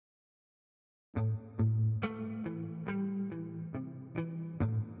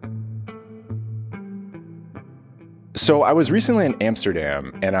So I was recently in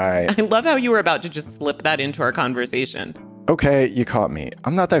Amsterdam and I love how you were about to just slip that into our conversation. Okay, you caught me.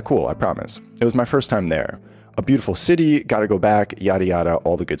 I'm not that cool, I promise. It was my first time there. A beautiful city, gotta go back, yada yada,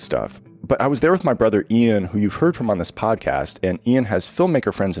 all the good stuff. But I was there with my brother Ian, who you've heard from on this podcast, and Ian has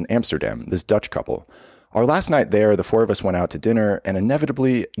filmmaker friends in Amsterdam, this Dutch couple. Our last night there, the four of us went out to dinner, and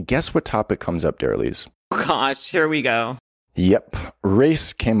inevitably, guess what topic comes up, Darrelys? Gosh, here we go. Yep,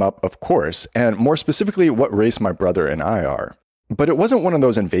 race came up, of course, and more specifically, what race my brother and I are. But it wasn't one of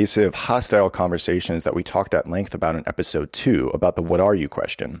those invasive, hostile conversations that we talked at length about in episode 2 about the what are you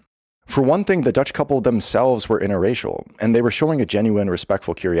question. For one thing, the Dutch couple themselves were interracial, and they were showing a genuine,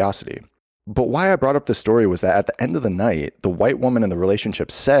 respectful curiosity. But why I brought up this story was that at the end of the night, the white woman in the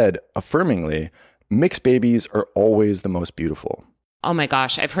relationship said, affirmingly, mixed babies are always the most beautiful. Oh my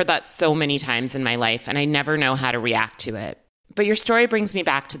gosh, I've heard that so many times in my life, and I never know how to react to it. But your story brings me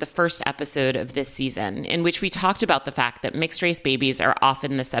back to the first episode of this season, in which we talked about the fact that mixed-race babies are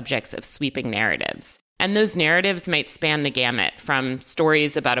often the subjects of sweeping narratives. And those narratives might span the gamut, from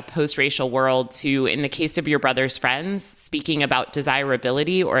stories about a post-racial world to, in the case of your brother's friends, speaking about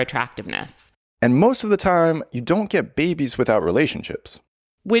desirability or attractiveness. And most of the time, you don't get babies without relationships.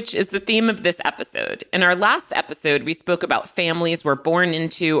 Which is the theme of this episode. In our last episode, we spoke about families we're born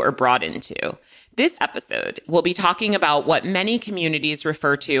into or brought into. This episode, we'll be talking about what many communities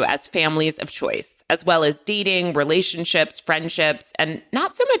refer to as families of choice, as well as dating, relationships, friendships, and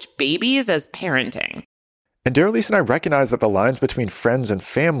not so much babies as parenting. And Darrelys and I recognize that the lines between friends and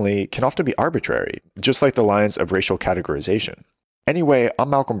family can often be arbitrary, just like the lines of racial categorization. Anyway, I'm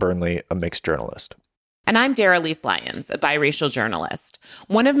Malcolm Burnley, a mixed journalist. And I'm Darrelys Lyons, a biracial journalist.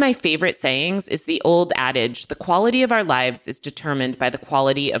 One of my favorite sayings is the old adage, the quality of our lives is determined by the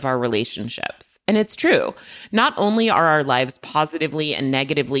quality of our relationships. And it's true. Not only are our lives positively and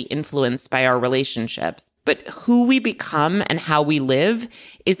negatively influenced by our relationships, but who we become and how we live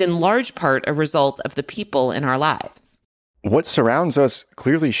is in large part a result of the people in our lives. What surrounds us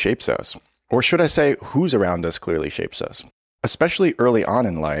clearly shapes us. Or should I say, who's around us clearly shapes us. Especially early on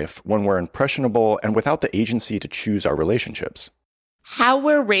in life, when we're impressionable and without the agency to choose our relationships. How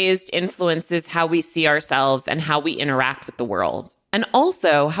we're raised influences how we see ourselves and how we interact with the world, and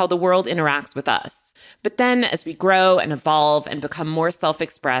also how the world interacts with us. But then as we grow and evolve and become more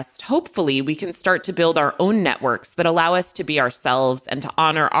self-expressed, hopefully we can start to build our own networks that allow us to be ourselves and to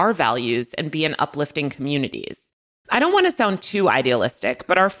honor our values and be in uplifting communities. I don't want to sound too idealistic,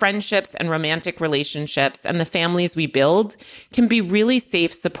 but our friendships and romantic relationships and the families we build can be really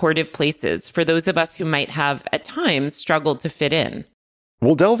safe, supportive places for those of us who might have, at times, struggled to fit in.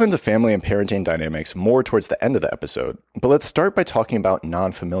 We'll delve into family and parenting dynamics more towards the end of the episode, but let's start by talking about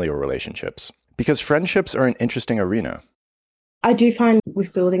non-familial relationships, because friendships are an interesting arena. I do find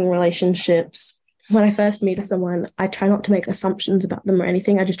with building relationships, when I first meet someone, I try not to make assumptions about them or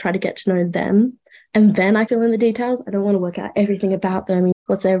anything. I just try to get to know them. And then I fill in the details. I don't want to work out everything about them.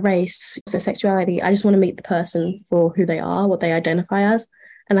 What's their race? What's their sexuality? I just want to meet the person for who they are, what they identify as.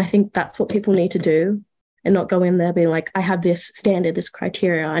 And I think that's what people need to do and not go in there being like, I have this standard, this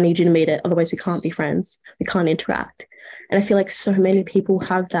criteria. I need you to meet it. Otherwise, we can't be friends. We can't interact. And I feel like so many people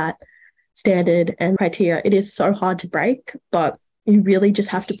have that standard and criteria. It is so hard to break, but you really just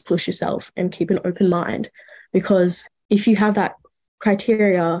have to push yourself and keep an open mind. Because if you have that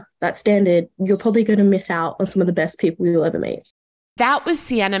criteria, that standard, you're probably going to miss out on some of the best people you'll ever meet. That was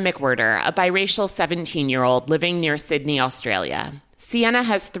Sienna McWhirter, a biracial 17-year-old living near Sydney, Australia. Sienna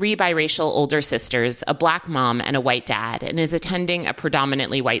has 3 biracial older sisters, a black mom and a white dad, and is attending a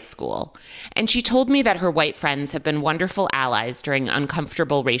predominantly white school. And she told me that her white friends have been wonderful allies during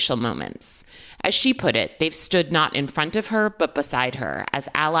uncomfortable racial moments. As she put it, they've stood not in front of her, but beside her, as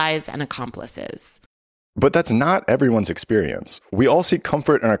allies and accomplices. But that's not everyone's experience. We all seek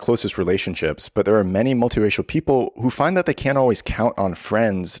comfort in our closest relationships, but there are many multiracial people who find that they can't always count on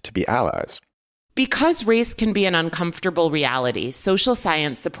friends to be allies. Because race can be an uncomfortable reality, social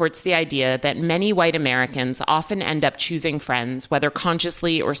science supports the idea that many white Americans often end up choosing friends, whether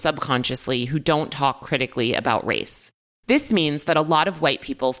consciously or subconsciously, who don't talk critically about race. This means that a lot of white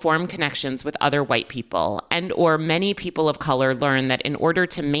people form connections with other white people, and or many people of color learn that in order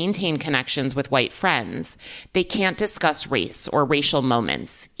to maintain connections with white friends, they can't discuss race or racial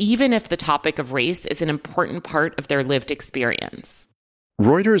moments, even if the topic of race is an important part of their lived experience.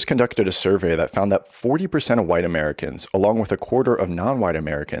 Reuters conducted a survey that found that 40% of white Americans, along with a quarter of non-white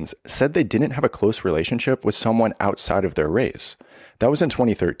Americans, said they didn't have a close relationship with someone outside of their race. That was in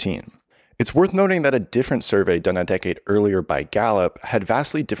 2013. It's worth noting that a different survey done a decade earlier by Gallup had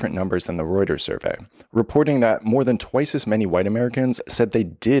vastly different numbers than the Reuters survey, reporting that more than twice as many white Americans said they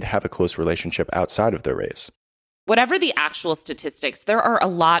did have a close relationship outside of their race. Whatever the actual statistics, there are a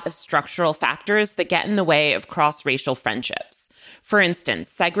lot of structural factors that get in the way of cross-racial friendships. For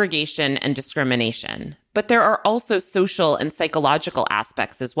instance, segregation and discrimination. But there are also social and psychological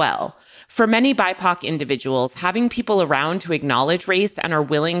aspects as well. For many BIPOC individuals, having people around who acknowledge race and are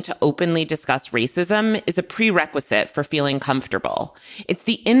willing to openly discuss racism is a prerequisite for feeling comfortable. It's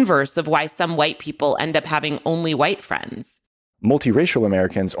the inverse of why some white people end up having only white friends. Multiracial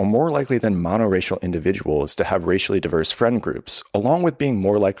Americans are more likely than monoracial individuals to have racially diverse friend groups, along with being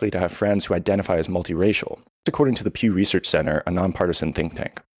more likely to have friends who identify as multiracial, according to the Pew Research Center, a nonpartisan think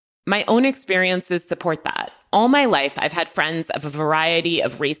tank. My own experiences support that. All my life, I've had friends of a variety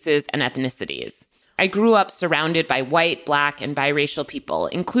of races and ethnicities. I grew up surrounded by white, Black, and biracial people,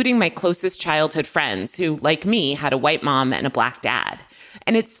 including my closest childhood friends who, like me, had a white mom and a Black dad.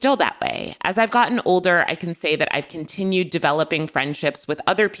 And it's still that way. As I've gotten older, I can say that I've continued developing friendships with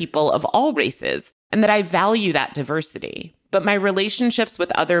other people of all races and that I value that diversity. But my relationships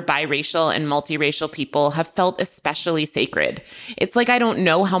with other biracial and multiracial people have felt especially sacred. It's like I don't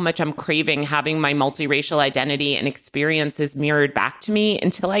know how much I'm craving having my multiracial identity and experiences mirrored back to me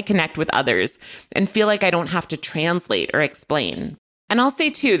until I connect with others and feel like I don't have to translate or explain. And I'll say,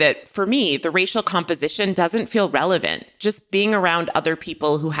 too, that for me, the racial composition doesn't feel relevant. Just being around other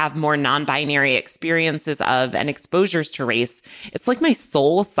people who have more non-binary experiences of and exposures to race, it's like my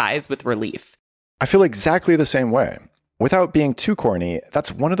soul sighs with relief. I feel exactly the same way. Without being too corny,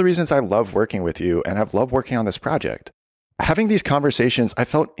 that's one of the reasons I love working with you and I've loved working on this project. Having these conversations, I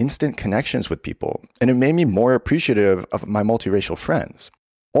felt instant connections with people, and it made me more appreciative of my multiracial friends.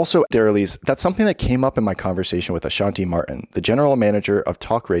 Also, Darilyse, that's something that came up in my conversation with Ashanti Martin, the general manager of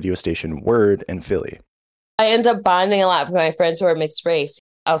talk radio station Word in Philly. I end up bonding a lot with my friends who are mixed race.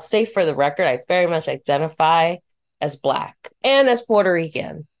 I'll say for the record, I very much identify as Black and as Puerto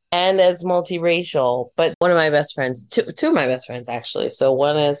Rican and as multiracial. But one of my best friends, two of my best friends, actually. So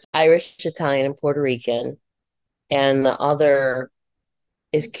one is Irish, Italian, and Puerto Rican. And the other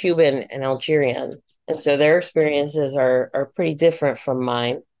is Cuban and Algerian. And so their experiences are pretty different from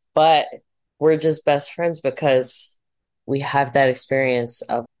mine, but we're just best friends because we have that experience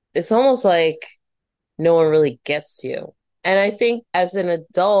of, it's almost like no one really gets you. And I think as an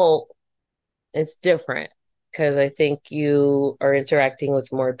adult, it's different because I think you are interacting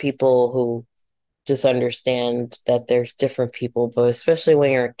with more people who just understand that there's different people, but especially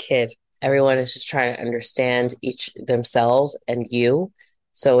when you're a kid, everyone is just trying to understand each themselves and you.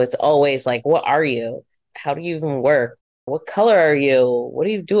 So it's always like, what are you? How do you even work? What color are you? What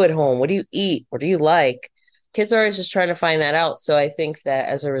do you do at home? What do you eat? What do you like? Kids are always just trying to find that out. So I think that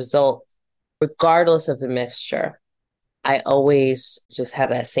as a result, regardless of the mixture, I always just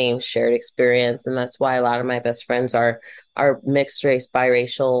have that same shared experience. And that's why a lot of my best friends are mixed race,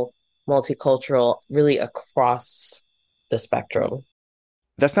 biracial, multicultural, really across the spectrum.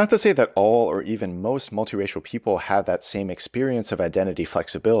 That's not to say that all or even most multiracial people have that same experience of identity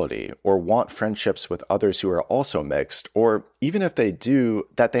flexibility or want friendships with others who are also mixed, or even if they do,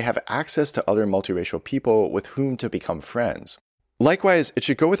 that they have access to other multiracial people with whom to become friends. Likewise, it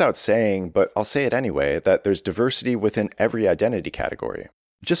should go without saying, but I'll say it anyway, that there's diversity within every identity category.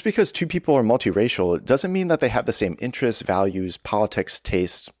 Just because two people are multiracial doesn't mean that they have the same interests, values, politics,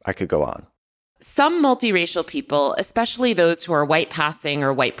 tastes. I could go on. Some multiracial people, especially those who are white passing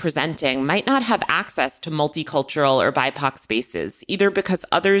or white presenting, might not have access to multicultural or BIPOC spaces, either because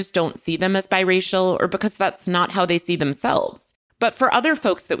others don't see them as biracial or because that's not how they see themselves. But for other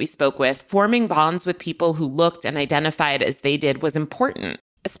folks that we spoke with, forming bonds with people who looked and identified as they did was important,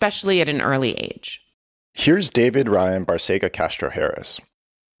 especially at an early age. Here's David Ryan Barcega Castro Harris.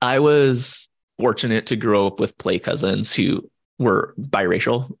 I was fortunate to grow up with play cousins who were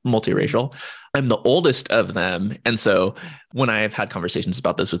biracial, multiracial. I'm the oldest of them. And so when I've had conversations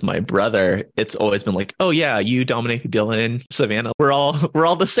about this with my brother, it's always been like, oh yeah, you, Dominic, Dylan, Savannah, we're all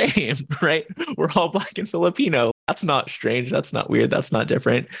the same, right? We're all Black and Filipino. That's not strange. That's not weird. That's not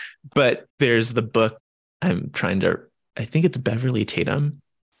different. But there's the book I think it's Beverly Tatum.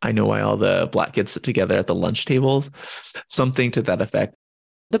 I Know Why All the Black Kids Sit Together at the Lunch Tables. Something to that effect.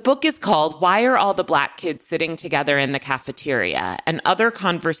 The book is called Why Are All the Black Kids Sitting Together in the Cafeteria? And Other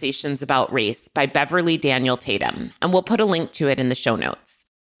Conversations About Race by Beverly Daniel Tatum. And we'll put a link to it in the show notes.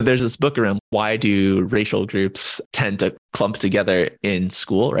 There's this book around why do racial groups tend to clump together in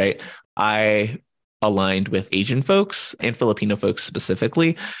school, right? I aligned with Asian folks and Filipino folks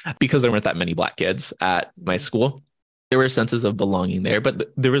specifically because there weren't that many Black kids at my school. There were senses of belonging there,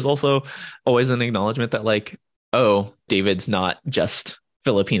 but there was also always an acknowledgement that like, oh, David's not just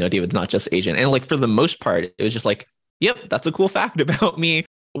Filipino, David's not just Asian. And like for the most part, it was just like, yep, that's a cool fact about me.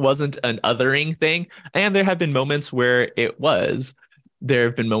 wasn't an othering thing. And there have been moments where it was. There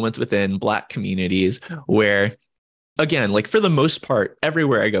have been moments within Black communities where, again, like for the most part,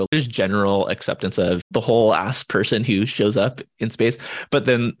 everywhere I go, there's general acceptance of the whole ass person who shows up in space. But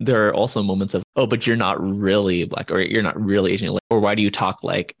then there are also moments of, oh, but you're not really Black, or you're not really Asian, or why do you talk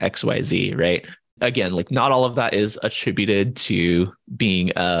like XYZ, right? Again, like not all of that is attributed to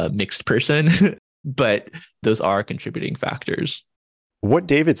being a mixed person, but those are contributing factors. What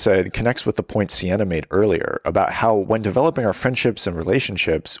David said connects with the point Sienna made earlier about how when developing our friendships and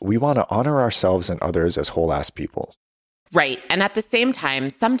relationships, we want to honor ourselves and others as whole ass people. Right. And at the same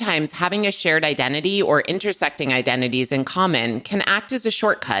time, sometimes having a shared identity or intersecting identities in common can act as a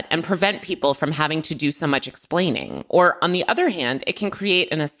shortcut and prevent people from having to do so much explaining. Or on the other hand, it can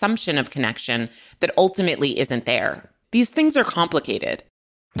create an assumption of connection that ultimately isn't there. These things are complicated.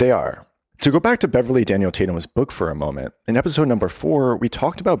 They are. To go back to Beverly Daniel Tatum's book for a moment, in episode number 4, we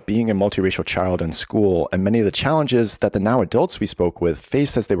talked about being a multiracial child in school and many of the challenges that the now adults we spoke with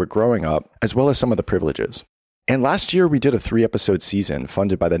faced as they were growing up, as well as some of the privileges. And last year, we did a 3-episode season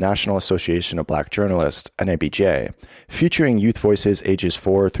funded by the National Association of Black Journalists, NABJ, featuring youth voices ages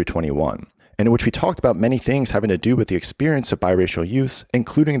 4 through 21, in which we talked about many things having to do with the experience of biracial youths,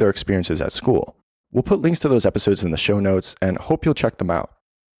 including their experiences at school. We'll put links to those episodes in the show notes and hope you'll check them out.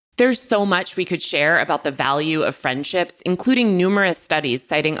 There's so much we could share about the value of friendships, including numerous studies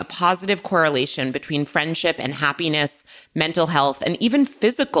citing a positive correlation between friendship and happiness, mental health, and even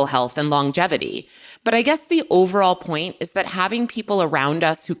physical health and longevity. But I guess the overall point is that having people around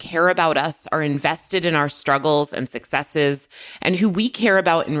us who care about us, are invested in our struggles and successes, and who we care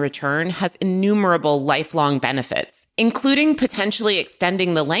about in return has innumerable lifelong benefits, including potentially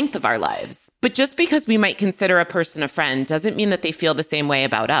extending the length of our lives. But just because we might consider a person a friend doesn't mean that they feel the same way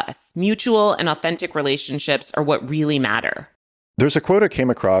about us. Mutual and authentic relationships are what really matter. There's a quote I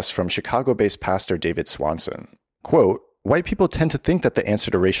came across from Chicago-based pastor David Swanson. Quote, "White people tend to think that the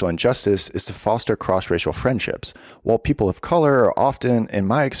answer to racial injustice is to foster cross-racial friendships, while people of color are often, in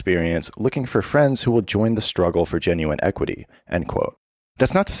my experience, looking for friends who will join the struggle for genuine equity." End quote.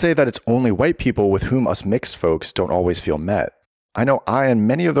 That's not to say that it's only white people with whom us mixed folks don't always feel met. I know I and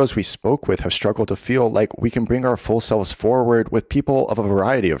many of those we spoke with have struggled to feel like we can bring our full selves forward with people of a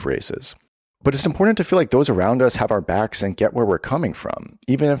variety of races. But it's important to feel like those around us have our backs and get where we're coming from,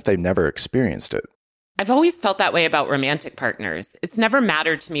 even if they've never experienced it. I've always felt that way about romantic partners. It's never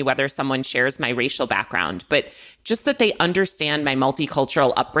mattered to me whether someone shares my racial background, but just that they understand my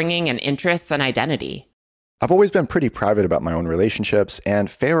multicultural upbringing and interests and identity. I've always been pretty private about my own relationships, and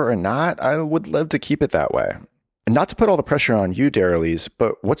fair or not, I would love to keep it that way. Not to put all the pressure on you, Dara-Lise,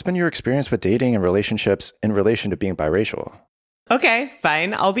 but what's been your experience with dating and relationships in relation to being biracial? Okay,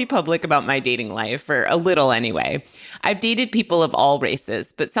 fine. I'll be public about my dating life, or a little anyway. I've dated people of all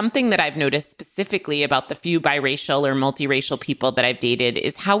races, but something that I've noticed specifically about the few biracial or multiracial people that I've dated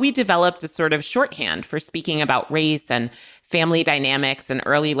is how we developed a sort of shorthand for speaking about race and family dynamics and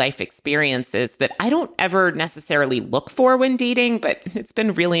early life experiences that I don't ever necessarily look for when dating, but it's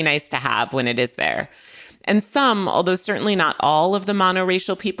been really nice to have when it is there. And some, although certainly not all of the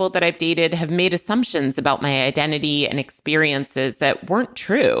monoracial people that I've dated, have made assumptions about my identity and experiences that weren't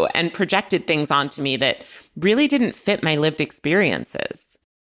true and projected things onto me that really didn't fit my lived experiences.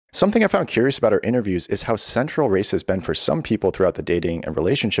 Something I found curious about our interviews is how central race has been for some people throughout the dating and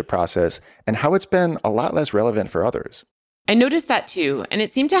relationship process, and how it's been a lot less relevant for others. I noticed that too, and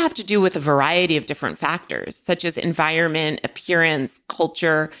it seemed to have to do with a variety of different factors, such as environment, appearance,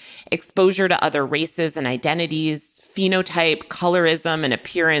 culture, exposure to other races and identities, phenotype, colorism, and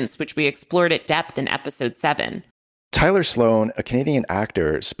appearance, which we explored at depth in episode 7. Tyler Sloan, a Canadian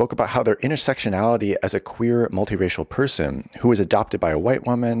actor, spoke about how their intersectionality as a queer, multiracial person who was adopted by a white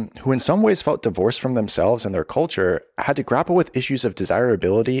woman, who in some ways felt divorced from themselves and their culture, had to grapple with issues of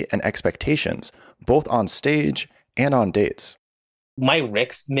desirability and expectations, both on stage and on dates. My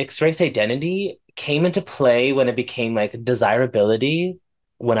mixed race identity came into play when it became like desirability.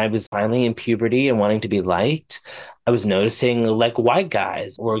 When I was finally in puberty and wanting to be liked, I was noticing like white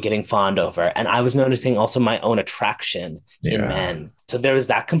guys were getting fawned over. And I was noticing also my own attraction in men. So there was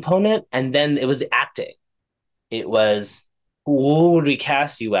that component. And then it was acting. It was, who would we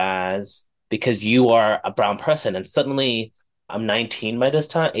cast you as? Because you are a brown person. And suddenly I'm 19 by this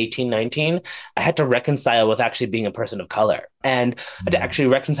time, 18, 19. I had to reconcile with actually being a person of color, and I had to actually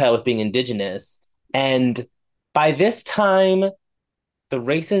reconcile with being indigenous. And by this time, the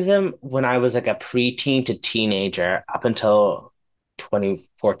racism when I was like a preteen to teenager up until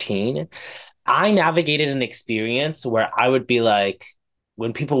 2014, I navigated an experience where I would be like,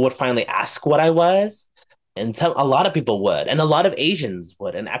 when people would finally ask what I was, And a lot of people would, and a lot of Asians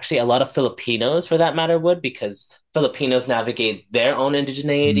would, and actually a lot of Filipinos for that matter would, because Filipinos navigate their own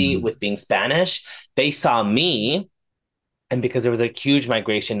indigeneity with being Spanish. They saw me, and because there was a huge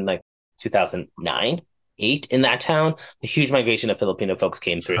migration like 2009, 8 in that town, a huge migration of Filipino folks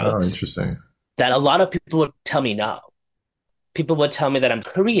came through. Oh, interesting. That a lot of people would tell me no. People would tell me that I'm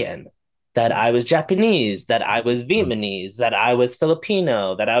Korean, that I was Japanese, that I was Vietnamese, that I was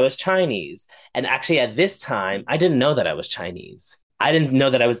Filipino, that I was Chinese. And actually at this time, I didn't know that I was Chinese. I didn't know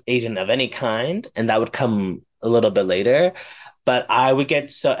that I was Asian of any kind, and that would come a little bit later. But I would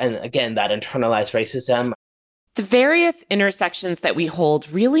get and again, that internalized racism. The various intersections that we hold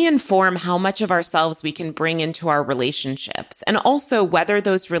really inform how much of ourselves we can bring into our relationships, and also whether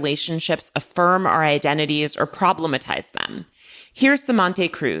those relationships affirm our identities or problematize them. Here's Samante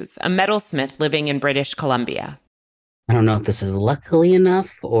Cruz, a metalsmith living in British Columbia. I don't know if this is luckily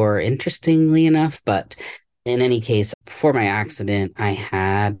enough or interestingly enough, but in any case, before my accident, I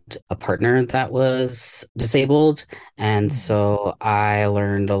had a partner that was disabled. And so I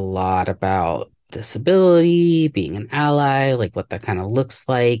learned a lot about disability, being an ally, like what that kind of looks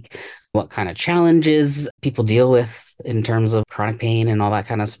like, what kind of challenges people deal with in terms of chronic pain and all that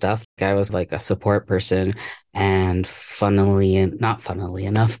kind of stuff. I was like a support person, and not funnily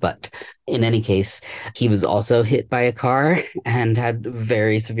enough, but in any case, he was also hit by a car and had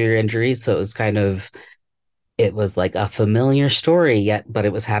very severe injuries. So it was like a familiar story yet, but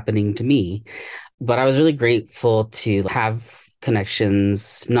it was happening to me. But I was really grateful to have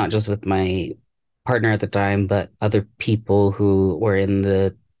connections, not just with my partner at the time, but other people who were in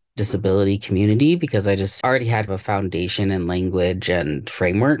the disability community, because I just already had a foundation in language and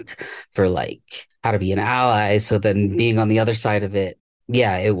framework for like how to be an ally. So then being on the other side of it,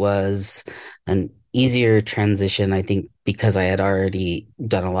 yeah, it was an easier transition, I think, because I had already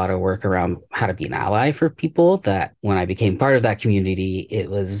done a lot of work around how to be an ally for people, that when I became part of that community, it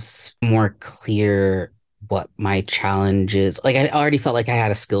was more clear what my challenges, like I already felt like I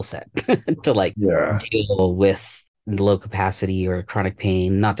had a skill set to deal with low capacity or chronic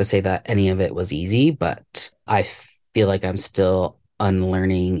pain. Not to say that any of it was easy, but I feel like I'm still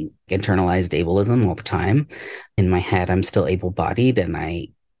unlearning internalized ableism all the time. In my head, I'm still able-bodied, and I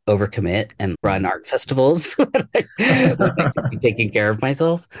overcommit and run art festivals taking care of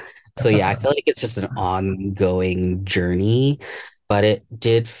myself. So yeah, I feel like it's just an ongoing journey. But it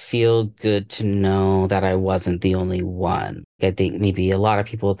did feel good to know that I wasn't the only one. I think maybe a lot of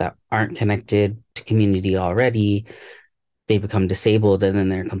people that aren't connected to community already, they become disabled and then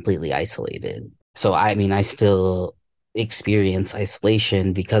they're completely isolated. So I mean, I still experience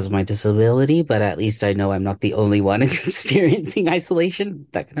isolation because of my disability, but at least I know I'm not the only one experiencing isolation,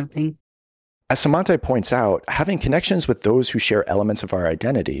 that kind of thing. As Samante points out, having connections with those who share elements of our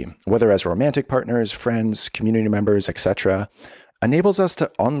identity, whether as romantic partners, friends, community members, etc., enables us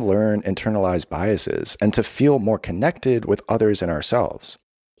to unlearn internalized biases and to feel more connected with others and ourselves.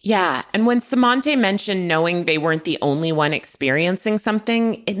 Yeah, and when Samante mentioned knowing they weren't the only one experiencing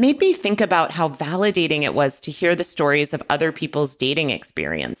something, it made me think about how validating it was to hear the stories of other people's dating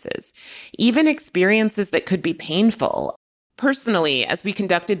experiences, even experiences that could be painful. Personally, as we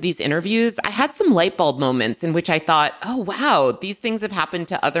conducted these interviews, I had some light bulb moments in which I thought, oh, wow, these things have happened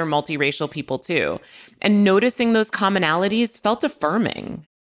to other multiracial people too. And noticing those commonalities felt affirming.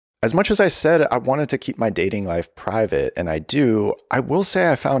 As much as I said I wanted to keep my dating life private, and I do, I will say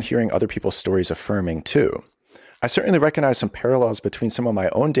I found hearing other people's stories affirming too. I certainly recognize some parallels between some of my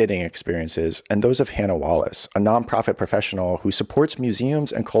own dating experiences and those of Hannah Wallace, a nonprofit professional who supports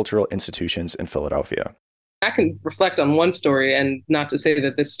museums and cultural institutions in Philadelphia. I can reflect on one story, and not to say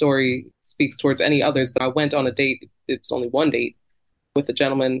that this story speaks towards any others, but I went on a date. It was only one date with a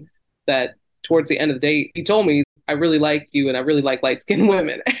gentleman that towards the end of the date, he told me, I really like you and I really like light-skinned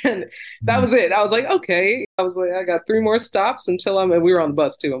women. And that was it. I was like, okay. I was like, I got 3 more stops until and we were on the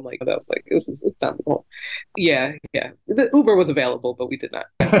bus too. I'm like, that was like, it's time to go. Yeah. The Uber was available, but we did not.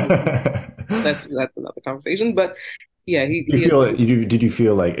 That's another conversation. But yeah, did you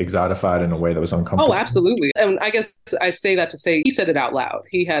feel like exotified in a way that was uncomfortable? Oh, absolutely. And I guess I say that to say he said it out loud.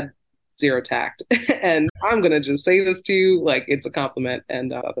 He had zero tact. And I'm going to just say this to you like it's a compliment.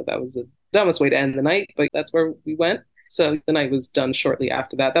 And I thought that was the dumbest way to end the night, but that's where we went. So the night was done shortly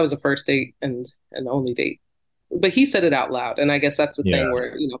after that. That was the first date and the only date. But he said it out loud. And I guess that's the thing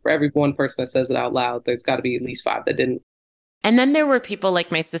where, for every one person that says it out loud, there's got to be at least 5 that didn't. And then there were people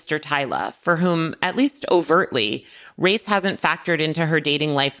like my sister Tyla, for whom, at least overtly, race hasn't factored into her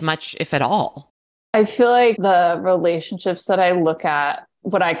dating life much, if at all. I feel like the relationships that I look at,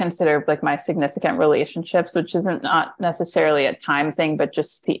 what I consider like my significant relationships, which isn't not necessarily a time thing, but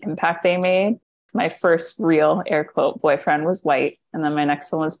just the impact they made. My first real air quote boyfriend was white. And then my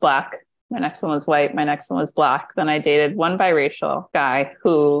next one was black. My next one was white. My next one was black. Then I dated one biracial guy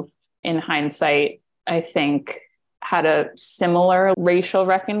who, in hindsight, I think had a similar racial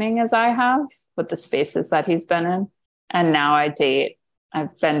reckoning as I have with the spaces that he's been in. And now I've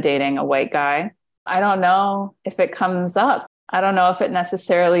been dating a white guy. I don't know if it comes up. I don't know if it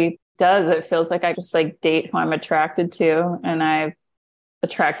necessarily does. It feels like I just like date who I'm attracted to, and I'm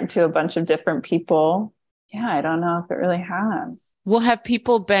attracted to a bunch of different people. Yeah, I don't know if it really has. Well, have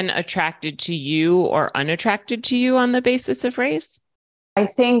people been attracted to you or unattracted to you on the basis of race? I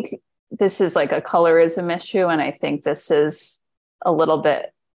think this is like a colorism issue. And I think this is a little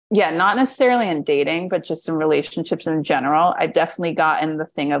bit, not necessarily in dating, but just in relationships in general. I've definitely gotten the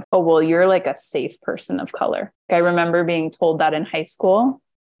thing of, oh, well, you're like a safe person of color. I remember being told that in high school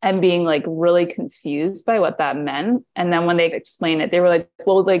and being like really confused by what that meant. And then when they explained it, they were like,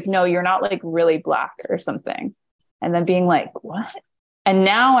 well, like, no, you're not like really black or something. And then being like, what? And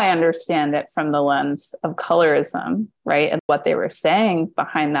now I understand it from the lens of colorism, right? And what they were saying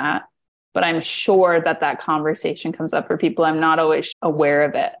behind that. But I'm sure that conversation comes up for people. I'm not always aware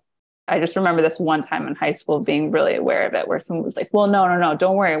of it. I just remember this one time in high school being really aware of it, where someone was like, well, no,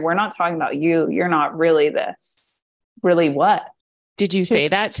 don't worry. We're not talking about you. You're not really this. Really what? Did you say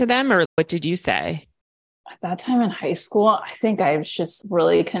that to them, or what did you say? At that time in high school, I think I was just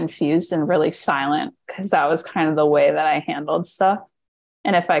really confused and really silent, because that was kind of the way that I handled stuff.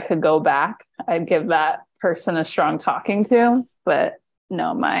 And if I could go back, I'd give that person a strong talking to. But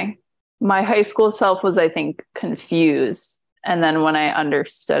no, my high school self was, I think, confused. And then when I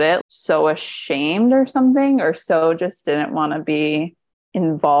understood it, so ashamed or something, or so just didn't want to be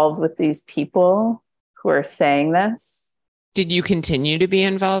involved with these people who are saying this. Did you continue to be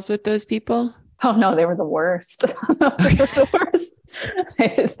involved with those people? Oh, no, they were the worst. They were the worst. I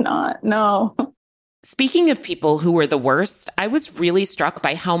did not. No. Speaking of people who were the worst, I was really struck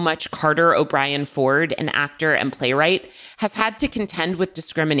by how much Carter O'Brien Ford, an actor and playwright, has had to contend with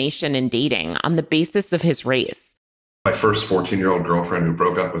discrimination in dating on the basis of his race. My first 14-year-old girlfriend who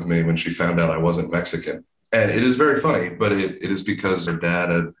broke up with me when she found out I wasn't Mexican. And it is very funny, but it is because her dad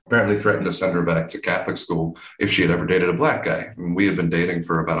had apparently threatened to send her back to Catholic school if she had ever dated a black guy. And we had been dating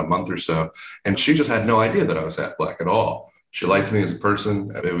for about a month or so, and she just had no idea that I was half black at all. She liked me as a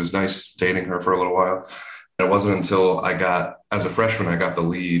person. It was nice dating her for a little while. And it wasn't until as a freshman, I got the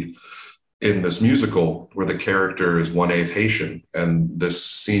lead in this musical where the character is 1/8 Haitian. And this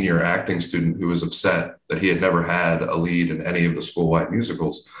senior acting student who was upset that he had never had a lead in any of the school-wide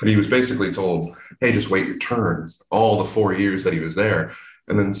musicals. And he was basically told, hey, just wait your turn, all the 4 years that he was there.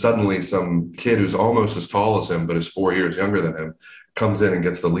 And then suddenly some kid who's almost as tall as him, but is 4 years younger than him, comes in and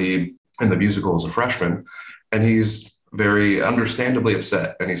gets the lead in the musical as a freshman. And he's very understandably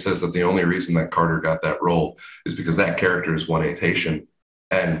upset. And he says that the only reason that Carter got that role is because that character is 1/8 Haitian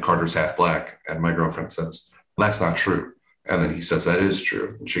and Carter's half black. And my girlfriend says, that's not true. And then he says, that is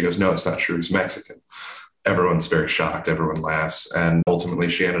true. And she goes, no, it's not true. He's Mexican. Everyone's very shocked. Everyone laughs. And ultimately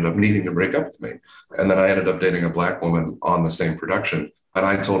she ended up needing to break up with me. And then I ended up dating a black woman on the same production. And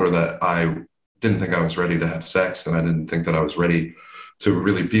I told her that I didn't think I was ready to have sex. And I didn't think that I was ready to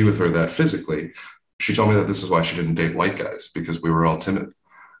really be with her that physically. She told me that this is why she didn't date white guys, because we were all timid.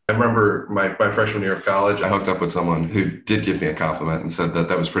 I remember my freshman year of college, I hooked up with someone who did give me a compliment and said that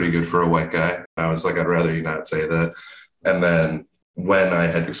that was pretty good for a white guy. I was like, I'd rather you not say that. And then when I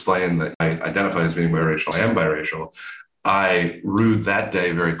had explained that I identified as being biracial, I am biracial, I rued that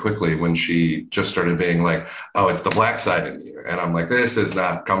day very quickly when she just started being like, oh, it's the black side in you. And I'm like, this is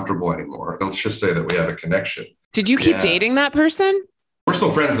not comfortable anymore. Let's just say that we have a connection. Did you keep dating that person? We're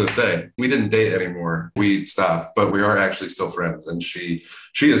still friends to this day. We didn't date anymore. We stopped, but we are actually still friends. And she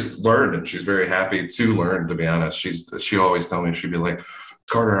has learned, and she's very happy to learn, to be honest. She always tell me, she'd be like,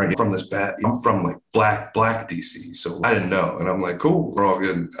 Carter, are you from this bad? I'm from like black DC. So I didn't know. And I'm like, cool, we're all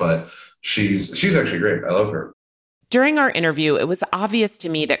good. But she's actually great. I love her. During our interview, it was obvious to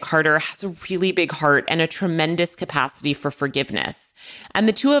me that Carter has a really big heart and a tremendous capacity for forgiveness. And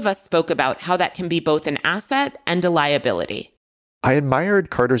the two of us spoke about how that can be both an asset and a liability. I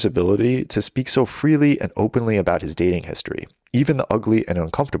admired Carter's ability to speak so freely and openly about his dating history, even the ugly and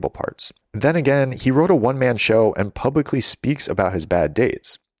uncomfortable parts. Then again, he wrote a one-man show and publicly speaks about his bad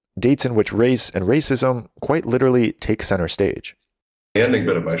dates in which race and racism quite literally take center stage. The ending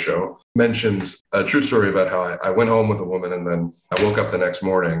bit of my show mentions a true story about how I went home with a woman, and then I woke up the next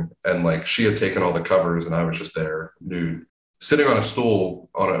morning and like she had taken all the covers and I was just there nude, sitting on a stool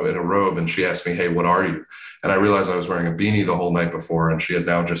in a robe, and she asked me, hey, what are you? And I realized I was wearing a beanie the whole night before, and she had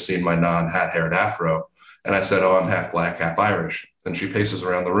now just seen my non-hat-haired afro. And I said, oh, I'm half black, half Irish. And she paces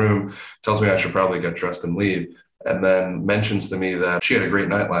around the room, tells me I should probably get dressed and leave, and then mentions to me that she had a great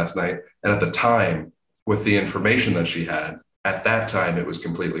night last night. And at the time, with the information that she had, at that time, it was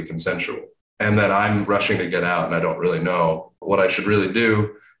completely consensual. And that I'm rushing to get out and I don't really know what I should really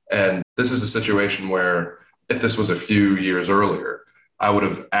do. And this is a situation where if this was a few years earlier, I would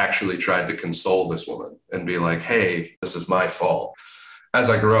have actually tried to console this woman and be like, hey, this is my fault. As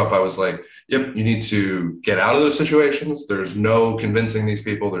I grew up, I was like, yep, you need to get out of those situations. There's no convincing these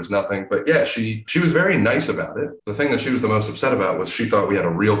people. There's nothing. But yeah, she was very nice about it. The thing that she was the most upset about was she thought we had a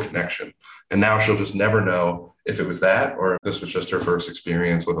real connection. And now she'll just never know if it was that or if this was just her first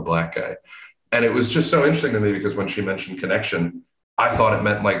experience with a black guy. And it was just so interesting to me because when she mentioned connection, I thought it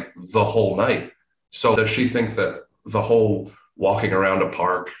meant like the whole night. So does she think that the whole walking around a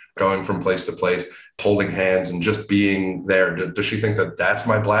park, going from place to place, holding hands and just being there, does she think that that's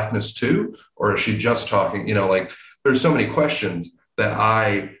my blackness too? Or is she just talking, like there's so many questions that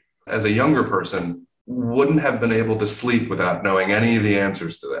I, as a younger person, wouldn't have been able to sleep without knowing any of the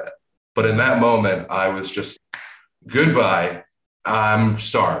answers to that. But in that moment, I was just, goodbye, I'm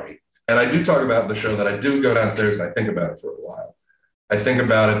sorry. And I do talk about in the show that I do go downstairs and I think about it for a while. I think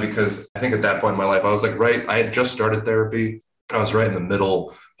about it because I think at that point in my life, I was like, I had just started therapy. I was right in the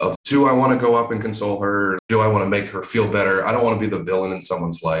middle of, do I want to go up and console her? Do I want to make her feel better? I don't want to be the villain in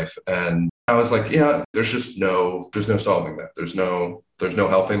someone's life. And I was like, yeah, there's no solving that. There's no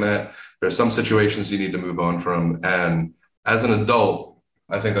helping that. There's some situations you need to move on from. And as an adult,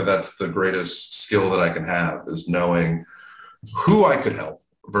 I think that that's the greatest skill that I can have is knowing who I could help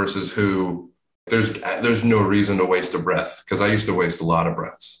versus who. There's no reason to waste a breath because I used to waste a lot of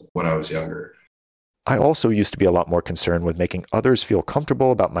breaths when I was younger. I also used to be a lot more concerned with making others feel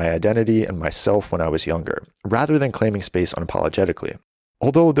comfortable about my identity and myself when I was younger, rather than claiming space unapologetically.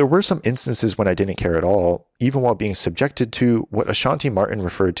 Although there were some instances when I didn't care at all, even while being subjected to what Ashanti Martin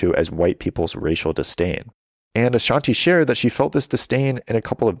referred to as white people's racial disdain. And Ashanti shared that she felt this disdain in a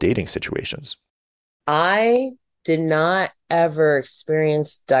couple of dating situations. I did not ever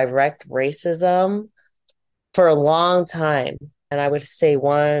experience direct racism for a long time. And I would say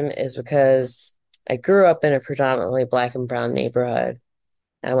one is because I grew up in a predominantly Black and brown neighborhood.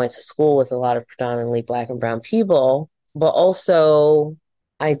 I went to school with a lot of predominantly Black and brown people, but also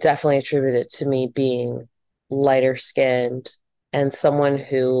I definitely attribute it to me being lighter skinned and someone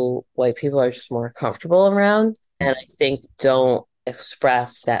who white people are just more comfortable around. And I think don't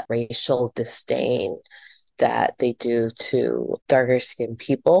express that racial disdain that they do to darker skinned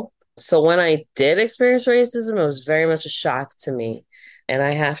people. So when I did experience racism, it was very much a shock to me. And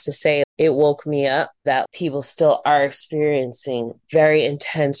I have to say, it woke me up that people still are experiencing very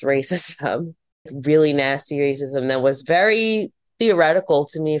intense racism, really nasty racism that was very theoretical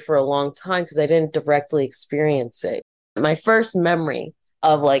to me for a long time because I didn't directly experience it. My first memory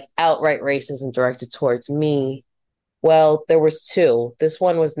of like outright racism directed towards me, well, there was two. This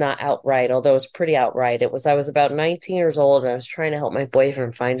one was not outright, although it was pretty outright. I was about 19 years old and I was trying to help my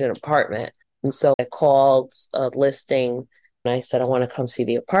boyfriend find an apartment. And so I called a listing and I said, I want to come see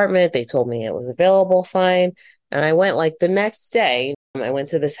the apartment. They told me it was available, fine. And I went like the next day. I went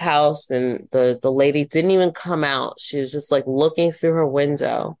to this house and the lady didn't even come out. She was just like looking through her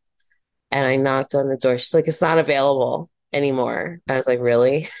window. And I knocked on the door. She's like, it's not available anymore. I was like,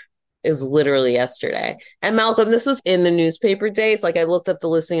 really? It was literally yesterday. And Malcolm, this was in the newspaper days. Like I looked up the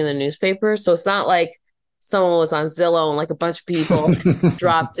listing in the newspaper. So it's not like someone was on Zillow and like a bunch of people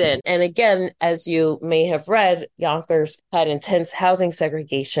dropped in. And again, as you may have read, Yonkers had intense housing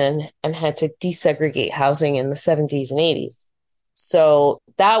segregation and had to desegregate housing in the 70s and 80s. So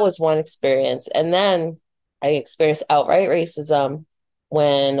that was one experience. And then I experienced outright racism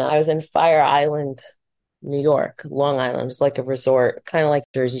when I was in Fire Island, New York, Long Island. It's like a resort, kind of like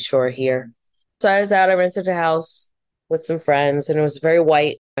Jersey Shore here. So I was out, I rented a house with some friends and it was very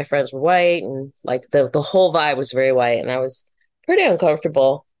white. My friends were white and like the whole vibe was very white and I was pretty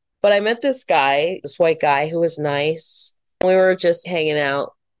uncomfortable. But I met this guy, this white guy who was nice. We were just hanging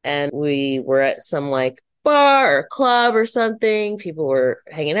out and we were at some like bar or club or something. People were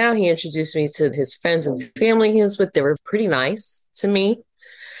hanging out. He introduced me to his friends and family he was with. They were pretty nice to me.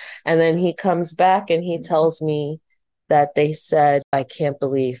 And then he comes back and he tells me that they said, I can't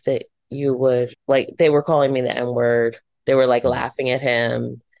believe that you would, like, they were calling me the N-word. They were like laughing at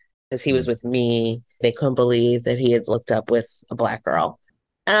him because he was with me. They couldn't believe that he had looked up with a Black girl.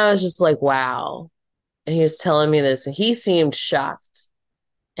 And I was just like, wow. And he was telling me this and he seemed shocked.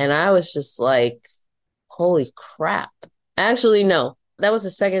 And I was just like, holy crap. Actually, no, that was the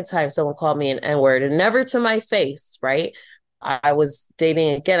second time someone called me an N-word and never to my face, right? I was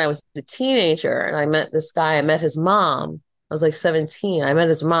dating again. I was a teenager and I met this guy. I met his mom. I was like 17. I met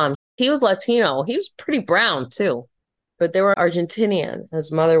his mom. He was Latino. He was pretty brown too, but they were Argentinian.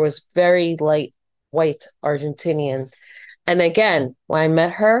 His mother was very light white Argentinian. And again, when I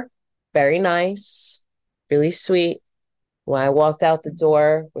met her, very nice, really sweet. When I walked out the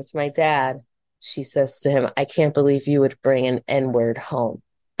door with my dad, she says to him, "I can't believe you would bring an N-word home."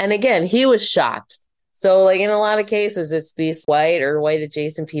 And again, he was shocked. So like in a lot of cases, it's these white or white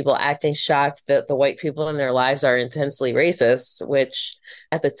adjacent people acting shocked that the white people in their lives are intensely racist, which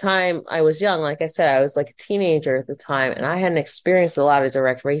at the time I was young. Like I said, I was like a teenager at the time and I hadn't experienced a lot of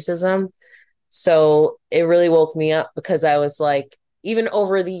direct racism. So it really woke me up because I was like, even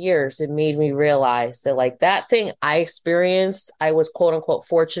over the years, it made me realize that like that thing I experienced, I was quote unquote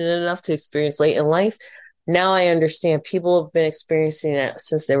fortunate enough to experience late in life. Now I understand people have been experiencing it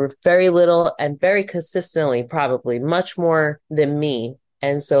since they were very little and very consistently, probably much more than me.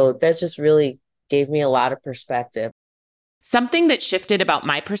 And so that just really gave me a lot of perspective. Something that shifted about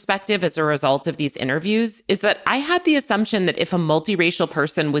my perspective as a result of these interviews is that I had the assumption that if a multiracial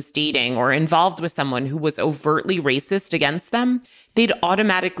person was dating or involved with someone who was overtly racist against them, they'd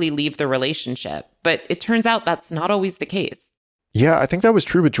automatically leave the relationship. But it turns out that's not always the case. Yeah, I think that was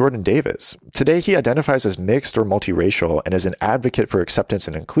true with Jordan Davis. Today, he identifies as mixed or multiracial and is an advocate for acceptance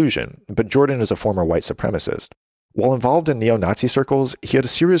and inclusion, but Jordan is a former white supremacist. While involved in neo-Nazi circles, he had a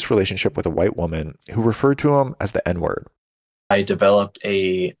serious relationship with a white woman who referred to him as the N-word. I developed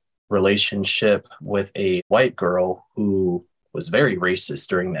a relationship with a white girl who was very racist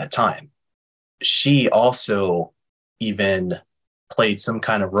during that time. She also even played some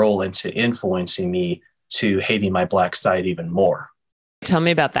kind of role into influencing me to hating my Black side even more. Tell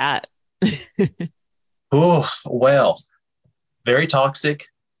me about that. Oh, well, very toxic,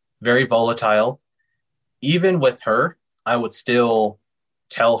 very volatile. Even with her, I would still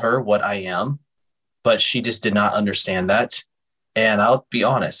tell her what I am, but she just did not understand that. And I'll be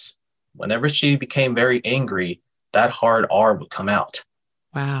honest, whenever she became very angry, that hard R would come out.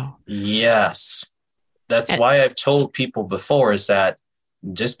 Wow. Yes. That's why I've told people before is that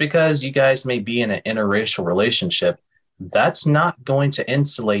just because you guys may be in an interracial relationship, that's not going to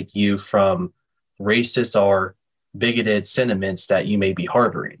insulate you from racist or bigoted sentiments that you may be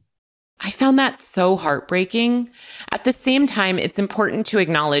harboring. I found that so heartbreaking. At the same time, it's important to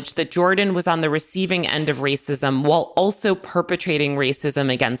acknowledge that Jordan was on the receiving end of racism while also perpetrating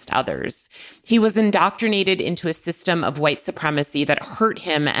racism against others. He was indoctrinated into a system of white supremacy that hurt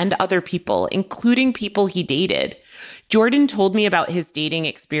him and other people, including people he dated. Jordan told me about his dating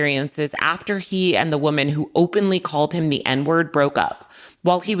experiences after he and the woman who openly called him the N-word broke up,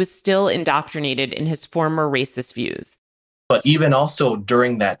 while he was still indoctrinated in his former racist views. But even also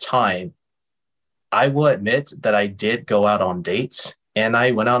during that time, I will admit that I did go out on dates and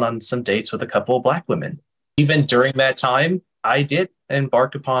I went out on some dates with a couple of Black women. Even during that time, I did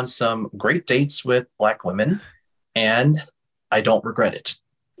embark upon some great dates with Black women and I don't regret it.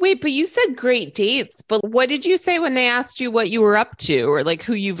 Wait, but you said great dates, but what did you say when they asked you what you were up to or like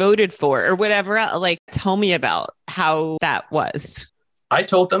who you voted for or whatever? Like, tell me about how that was. I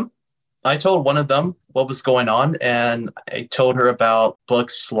told one of them what was going on, and I told her about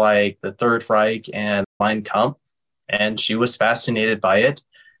books like The Third Reich and Mein Kampf, and she was fascinated by it.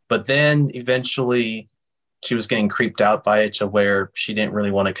 But then eventually she was getting creeped out by it to where she didn't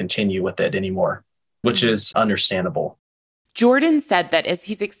really want to continue with it anymore, which is understandable. Jordan said that as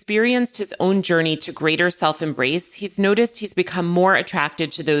he's experienced his own journey to greater self-embrace, he's noticed he's become more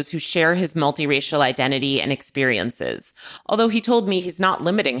attracted to those who share his multiracial identity and experiences, although he told me he's not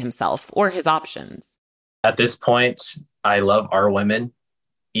limiting himself or his options. At this point, I love our women.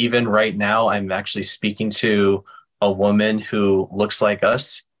 Even right now, I'm actually speaking to a woman who looks like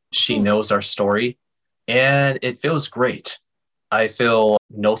us. She knows our story, and it feels great. I feel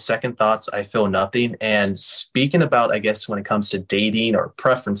no second thoughts. I feel nothing. And speaking about, I guess, when it comes to dating or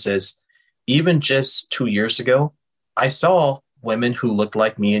preferences, even just 2 years ago, I saw women who looked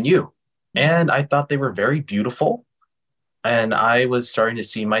like me and you. And I thought they were very beautiful. And I was starting to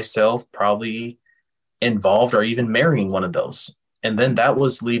see myself probably involved or even marrying one of those. And then that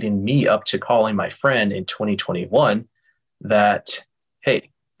was leading me up to calling my friend in 2021 that,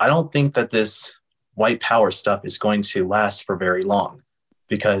 hey, I don't think that this white power stuff is going to last for very long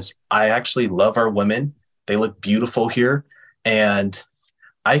because I actually love our women. They look beautiful here and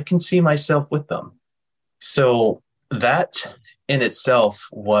I can see myself with them. So that in itself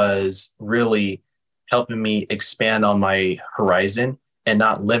was really helping me expand on my horizon and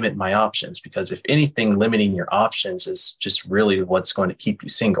not limit my options, because if anything, limiting your options is just really what's going to keep you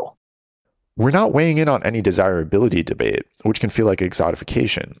single. We're not weighing in on any desirability debate, which can feel like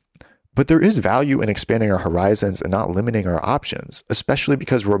exotification. But there is value in expanding our horizons and not limiting our options, especially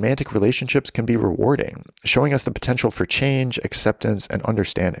because romantic relationships can be rewarding, showing us the potential for change, acceptance, and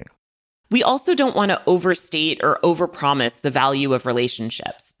understanding. We also don't want to overstate or overpromise the value of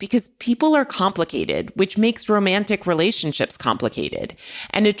relationships because people are complicated, which makes romantic relationships complicated.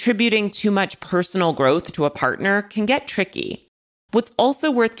 And attributing too much personal growth to a partner can get tricky. What's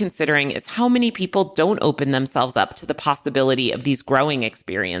also worth considering is how many people don't open themselves up to the possibility of these growing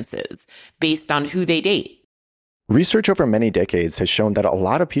experiences based on who they date. Research over many decades has shown that a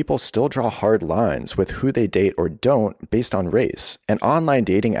lot of people still draw hard lines with who they date or don't based on race, and online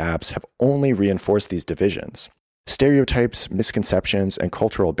dating apps have only reinforced these divisions. Stereotypes, misconceptions, and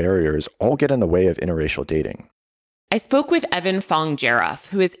cultural barriers all get in the way of interracial dating. I spoke with Evan Fong Jeroff,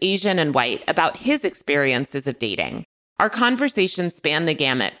 who is Asian and white, about his experiences of dating. Our conversation spanned the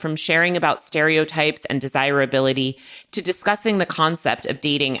gamut from sharing about stereotypes and desirability to discussing the concept of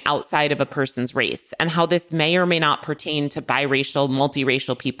dating outside of a person's race and how this may or may not pertain to biracial,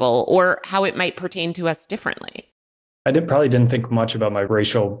 multiracial people, or how it might pertain to us differently. I probably didn't think much about my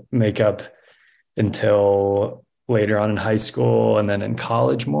racial makeup until later on in high school and then in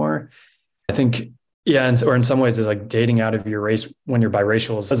college more. I think, yeah, or in some ways it's like dating out of your race when you're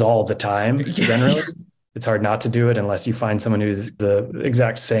biracial is all the time, generally. It's hard not to do it unless you find someone who's the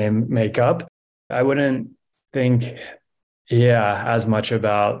exact same makeup. I wouldn't think, as much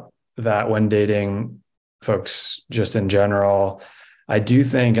about that when dating folks just in general. I do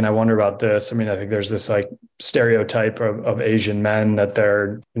think, and I wonder about this, I mean, I think there's this like stereotype of Asian men that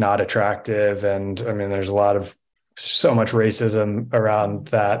they're not attractive. And I mean, there's so much racism around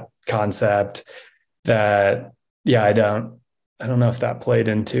that concept that, I don't know if that played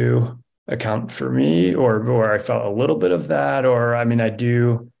into account for me or I felt a little bit of that, or I mean, I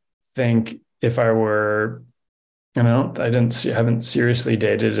do think if I were, I haven't seriously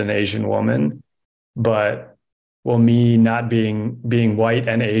dated an Asian woman, but me not being white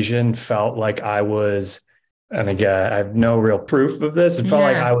and Asian felt like I was, and again, I have no real proof of this. It felt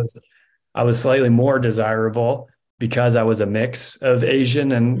like I was slightly more desirable because I was a mix of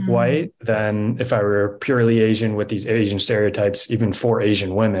Asian and white than if I were purely Asian with these Asian stereotypes, even for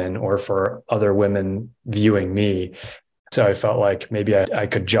Asian women or for other women viewing me. So I felt like maybe I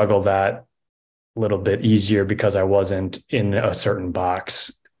could juggle that a little bit easier because I wasn't in a certain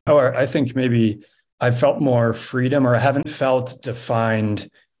box. Or I think maybe I felt more freedom, or I haven't felt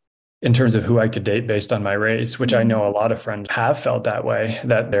defined in terms of who I could date based on my race, which I know a lot of friends have felt that way,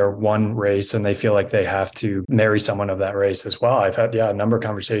 that they're one race and they feel like they have to marry someone of that race as well. I've had, a number of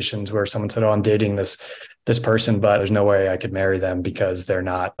conversations where someone said, I'm dating this person, but there's no way I could marry them because they're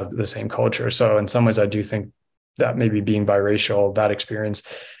not of the same culture. So in some ways, I do think that maybe being biracial, that experience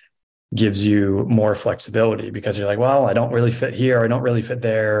gives you more flexibility because you're like, well, I don't really fit here. I don't really fit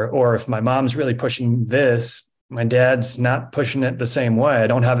there. Or if my mom's really pushing this, my dad's not pushing it the same way. I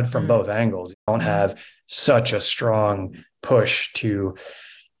don't have it from both angles. I don't have such a strong push to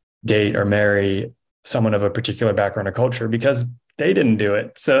date or marry someone of a particular background or culture because they didn't do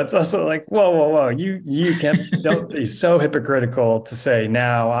it. So it's also like, whoa. You don't be so hypocritical to say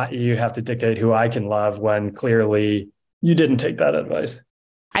now you have to dictate who I can love when clearly you didn't take that advice.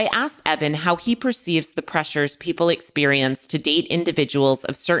 I asked Evan how he perceives the pressures people experience to date individuals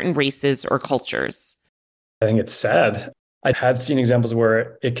of certain races or cultures. I think it's sad. I have seen examples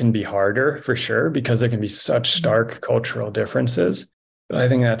where it can be harder for sure because there can be such stark cultural differences. But I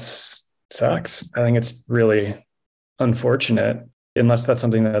think that sucks. I think it's really unfortunate unless that's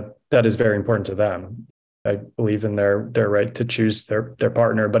something that is very important to them. I believe in their right to choose their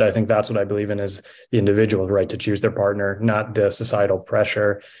partner, but I think that's what I believe in is the individual's right to choose their partner, not the societal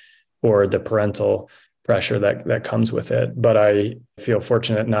pressure or the parental pressure that comes with it. But I feel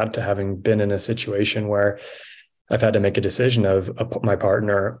fortunate not to having been in a situation where I've had to make a decision of my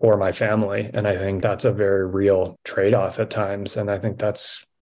partner or my family. And I think that's a very real trade-off at times. And I think that's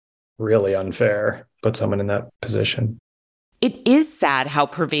really unfair, put someone in that position. It is sad how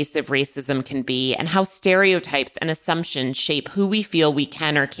pervasive racism can be and how stereotypes and assumptions shape who we feel we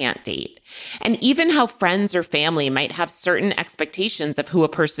can or can't date. And even how friends or family might have certain expectations of who a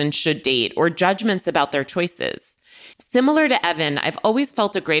person should date or judgments about their choices. Similar to Evan, I've always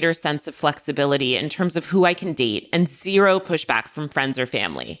felt a greater sense of flexibility in terms of who I can date and zero pushback from friends or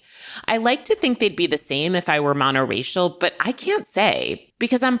family. I like to think they'd be the same if I were monoracial, but I can't say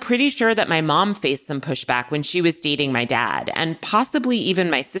because I'm pretty sure that my mom faced some pushback when she was dating my dad and possibly even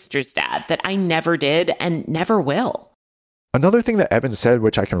my sister's dad that I never did and never will. Another thing that Evan said,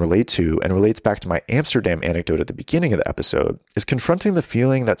 which I can relate to and relates back to my Amsterdam anecdote at the beginning of the episode, is confronting the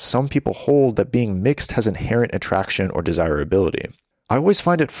feeling that some people hold that being mixed has inherent attraction or desirability. I always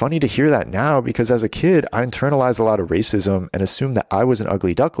find it funny to hear that now because as a kid, I internalized a lot of racism and assumed that I was an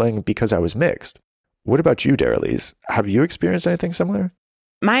ugly duckling because I was mixed. What about you, Darylise? Have you experienced anything similar?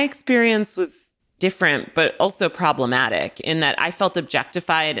 My experience was different, but also problematic in that I felt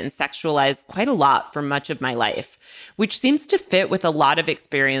objectified and sexualized quite a lot for much of my life, which seems to fit with a lot of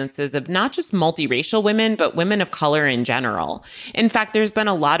experiences of not just multiracial women, but women of color in general. In fact, there's been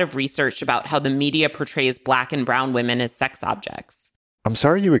a lot of research about how the media portrays Black and brown women as sex objects. I'm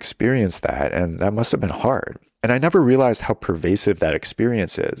sorry you experienced that, and that must have been hard. And I never realized how pervasive that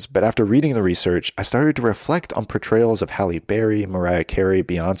experience is. But after reading the research, I started to reflect on portrayals of Halle Berry, Mariah Carey,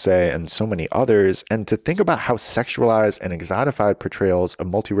 Beyonce, and so many others, and to think about how sexualized and exotified portrayals of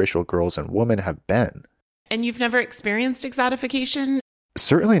multiracial girls and women have been. And you've never experienced exotification?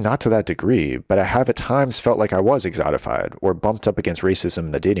 Certainly not to that degree, but I have at times felt like I was exotified or bumped up against racism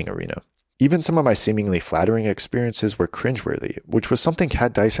in the dating arena. Even some of my seemingly flattering experiences were cringeworthy, which was something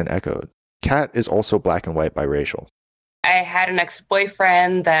Kat Dyson echoed. Kat is also Black and white biracial. I had an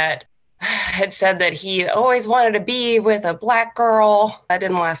ex-boyfriend that had said that he always wanted to be with a Black girl. That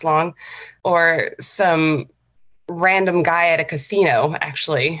didn't last long. Or some random guy at a casino,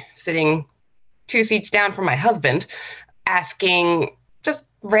 actually, sitting 2 seats down from my husband, asking just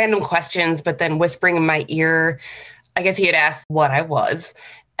random questions, but then whispering in my ear. I guess he had asked what I was,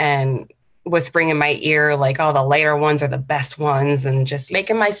 and whispering in my ear like, oh, the later ones are the best ones, and just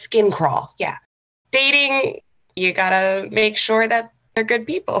making my skin crawl. Yeah. Dating, you gotta make sure that they're good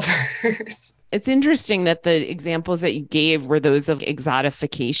people first. It's interesting that the examples that you gave were those of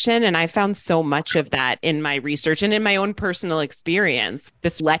exotification. And I found so much of that in my research and in my own personal experience,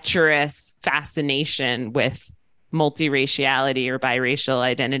 this lecherous fascination with multiraciality or biracial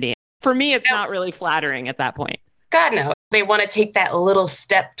identity. For me, it's not really flattering at that point. God, no. They want to take that little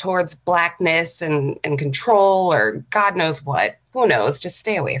step towards Blackness and control, or God knows what. Who knows? Just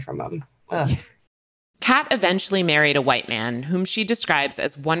stay away from them. Ugh. Kat eventually married a white man whom she describes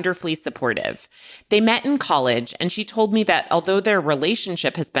as wonderfully supportive. They met in college, and she told me that although their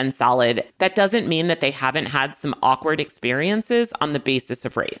relationship has been solid, that doesn't mean that they haven't had some awkward experiences on the basis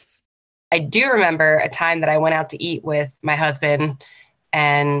of race. I do remember a time that I went out to eat with my husband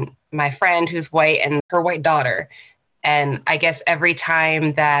and my friend who's white and her white daughter. And I guess every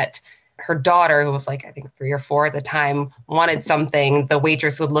time that her daughter, who was like, I think 3 or 4 at the time, wanted something, the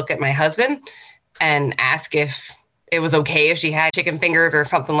waitress would look at my husband and ask if it was okay if she had chicken fingers or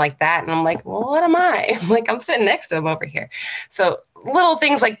something like that. And I'm like, well, what am I? I'm like, I'm sitting next to him over here. So little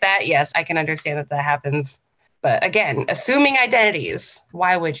things like that, yes, I can understand that happens. But again, assuming identities,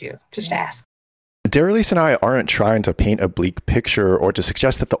 why would you? Just ask. Darylise and I aren't trying to paint a bleak picture or to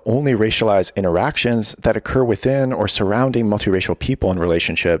suggest that the only racialized interactions that occur within or surrounding multiracial people in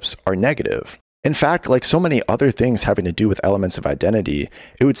relationships are negative. In fact, like so many other things having to do with elements of identity,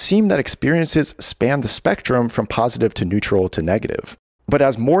 it would seem that experiences span the spectrum from positive to neutral to negative. But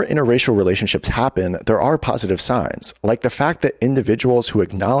as more interracial relationships happen, there are positive signs, like the fact that individuals who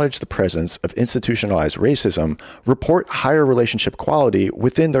acknowledge the presence of institutionalized racism report higher relationship quality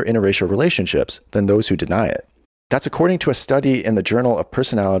within their interracial relationships than those who deny it. That's according to a study in the Journal of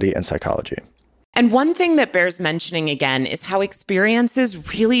Personality and Psychology. And one thing that bears mentioning again is how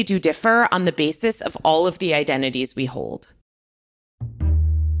experiences really do differ on the basis of all of the identities we hold.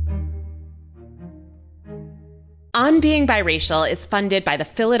 On Being Biracial is funded by the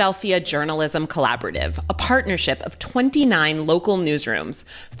Philadelphia Journalism Collaborative, a partnership of 29 local newsrooms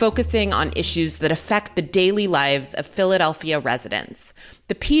focusing on issues that affect the daily lives of Philadelphia residents.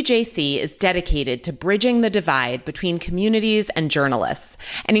 The PJC is dedicated to bridging the divide between communities and journalists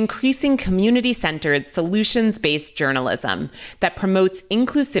and increasing community-centered, solutions-based journalism that promotes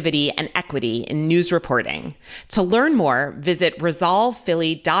inclusivity and equity in news reporting. To learn more, visit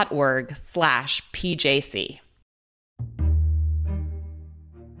resolvephilly.org/PJC.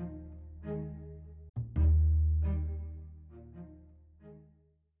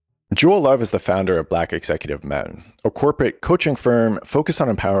 Jewel Love is the founder of Black Executive Men, a corporate coaching firm focused on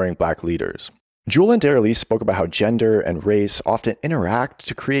empowering Black leaders. Jewel and Darylise spoke about how gender and race often interact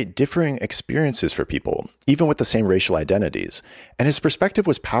to create differing experiences for people, even with the same racial identities. And his perspective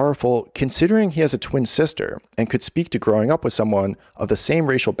was powerful considering he has a twin sister and could speak to growing up with someone of the same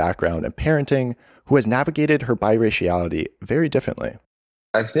racial background and parenting who has navigated her biraciality very differently.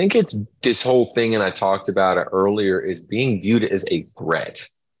 I think it's this whole thing, and I talked about it earlier, is being viewed as a threat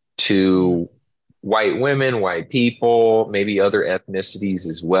to white women, white people, maybe other ethnicities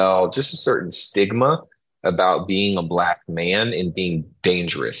as well, just a certain stigma about being a Black man and being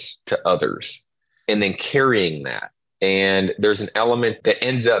dangerous to others, and then carrying that. And there's an element that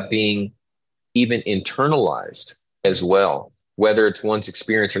ends up being even internalized as well, whether it's one's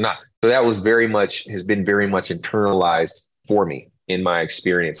experience or not. So that has been very much internalized for me in my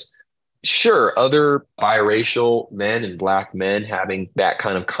experience. Sure, other biracial men and Black men having that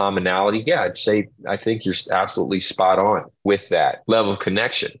kind of commonality. Yeah, I think you're absolutely spot on with that level of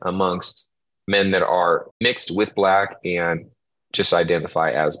connection amongst men that are mixed with Black and just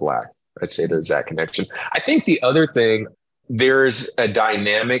identify as Black. I'd say there's that connection. I think the other thing, there's a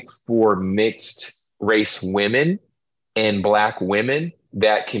dynamic for mixed race women and Black women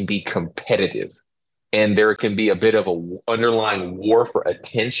that can be competitive. And there can be a bit of an underlying war for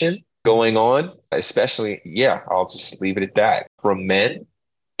attention going on, especially, I'll just leave it at that, from men.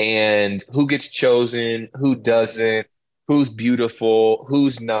 And who gets chosen, who doesn't, who's beautiful,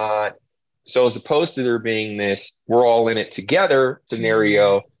 who's not. So as opposed to there being this, we're all in it together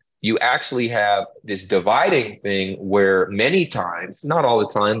scenario, you actually have this dividing thing where many times, not all the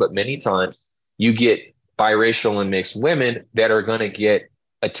time, but many times, you get biracial and mixed women that are going to get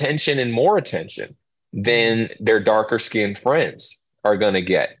attention and more attention than their darker skinned friends are going to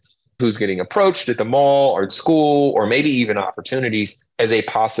get. Who's getting approached at the mall or at school, or maybe even opportunities as a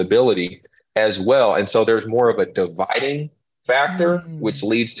possibility as well. And so there's more of a dividing factor, which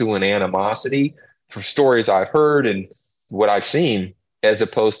leads to an animosity from stories I've heard and what I've seen, as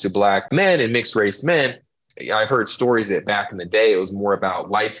opposed to Black men and mixed race men. I've heard stories that back in the day, it was more about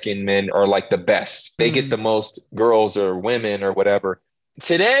light-skinned men are like the best. They get the most girls or women or whatever.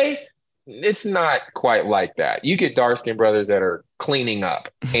 Today, it's not quite like that. You get dark-skinned brothers that are cleaning up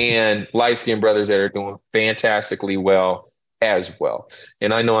and light-skinned brothers that are doing fantastically well as well.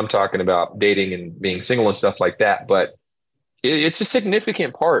 And I know I'm talking about dating and being single and stuff like that, but it's a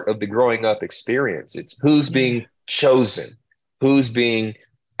significant part of the growing up experience. It's who's being chosen, who's being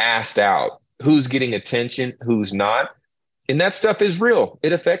asked out, who's getting attention, who's not. And that stuff is real.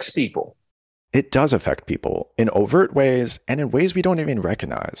 It affects people. It does affect people in overt ways and in ways we don't even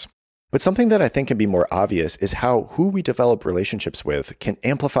recognize. But something that I think can be more obvious is how who we develop relationships with can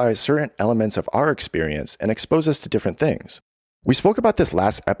amplify certain elements of our experience and expose us to different things. We spoke about this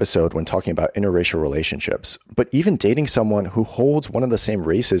last episode when talking about interracial relationships, but even dating someone who holds one of the same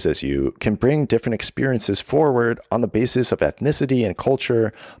races as you can bring different experiences forward on the basis of ethnicity and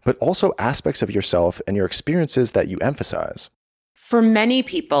culture, but also aspects of yourself and your experiences that you emphasize. For many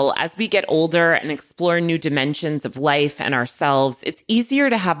people, as we get older and explore new dimensions of life and ourselves, it's easier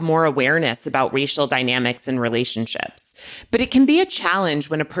to have more awareness about racial dynamics in relationships. But it can be a challenge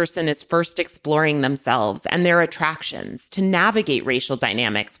when a person is first exploring themselves and their attractions to navigate racial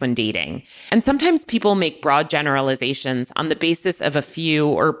dynamics when dating. And sometimes people make broad generalizations on the basis of a few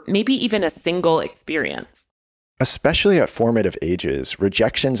or maybe even a single experience. Especially at formative ages,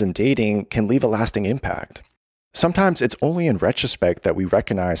 rejections in dating can leave a lasting impact. Sometimes it's only in retrospect that we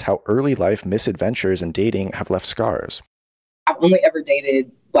recognize how early life misadventures in dating have left scars. I've only ever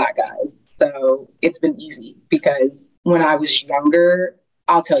dated Black guys, so it's been easy because when I was younger,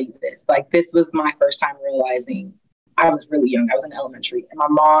 I'll tell you this, this was my first time realizing I was really young. I was in elementary, and my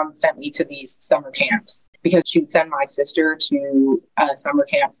mom sent me to these summer camps because she would send my sister to a summer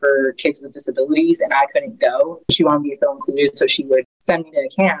camp for kids with disabilities, and I couldn't go. She wanted me to feel included, so she would send me to a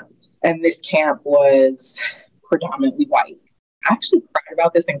camp, and this camp was predominantly white. I actually cried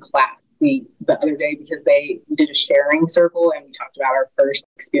about this in class the other day because we did a sharing circle and we talked about our first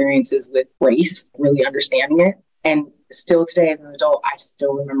experiences with race, really understanding it. And still today as an adult, I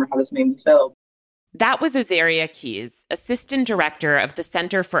still remember how this made me feel. That was Azaria Keys, Assistant Director of the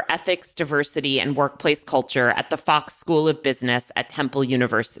Center for Ethics, Diversity, and Workplace Culture at the Fox School of Business at Temple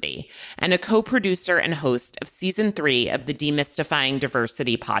University, and a co-producer and host of Season 3 of the Demystifying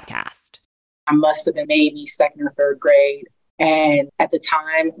Diversity podcast. I must have been maybe second or third grade. And at the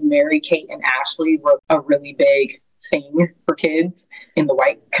time, Mary, Kate, and Ashley were a really big thing for kids in the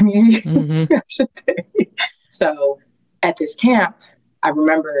white community, I should say. So at this camp, I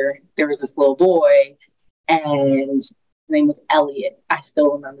remember there was this little boy and his name was Elliot. I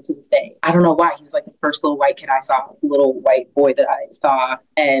still remember to this day. I don't know why. He was like the first little white kid I saw, little white boy that I saw.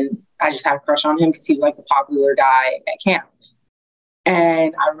 And I just had a crush on him because he was like the popular guy at camp.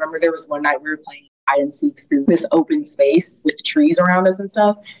 And I remember there was one night we were playing hide and seek through this open space with trees around us and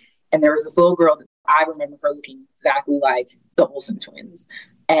stuff. And there was this little girl that I remember her looking exactly like the Olsen twins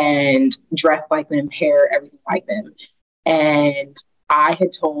and dressed like them, hair, everything like them. And I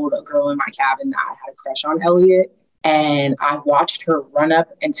had told a girl in my cabin that I had a crush on Elliot. And I watched her run up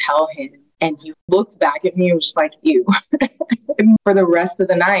and tell him. And he looked back at me and was just like, ew. And for the rest of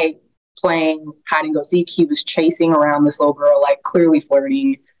the night, playing hide and go seek. He was chasing around this little girl, like clearly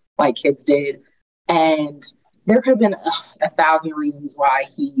flirting like kids did. And there could have been 1,000 reasons why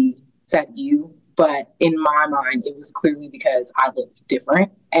he said you, but in my mind, it was clearly because I looked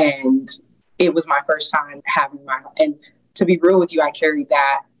different. And it was my first time having and to be real with you, I carried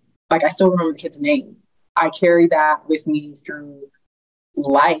that, like I still remember the kid's name. I carry that with me through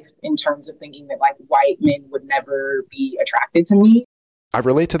life in terms of thinking that like white men would never be attracted to me. I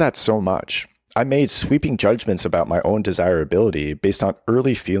relate to that so much. I made sweeping judgments about my own desirability based on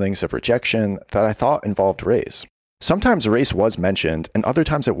early feelings of rejection that I thought involved race. Sometimes race was mentioned and other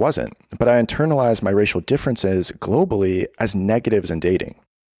times it wasn't, but I internalized my racial differences globally as negatives in dating.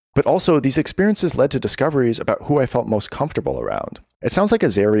 But also, these experiences led to discoveries about who I felt most comfortable around. It sounds like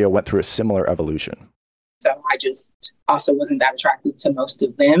Azaria went through a similar evolution. So I just also wasn't that attracted to most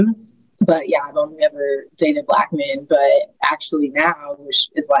of them. But yeah, I've only ever dated Black men. But actually now, which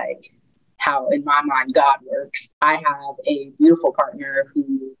is like how in my mind God works, I have a beautiful partner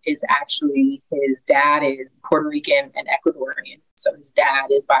who is actually, his dad is Puerto Rican and Ecuadorian. So his dad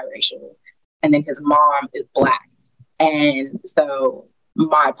is biracial. And then his mom is Black. And so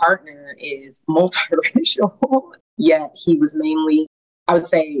my partner is multiracial, yet he was mainly, I would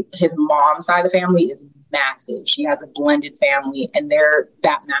say his mom's side of the family is massive. She has a blended family, and they're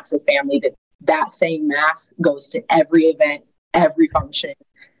that massive family that same mass goes to every event, every function.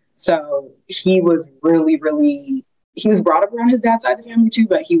 So he was really, he was brought up around his dad's side of the family too,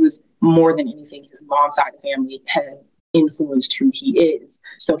 but he was more than anything, his mom's side of the family had influenced who he is.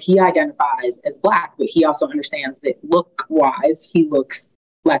 So he identifies as Black, but he also understands that look-wise, he looks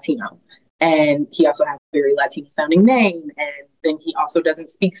Latino. And he also has a very Latino sounding name. And then he also doesn't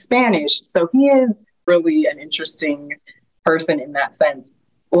speak Spanish. So he is really an interesting person in that sense.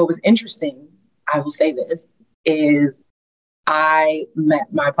 What was interesting, I will say this, is I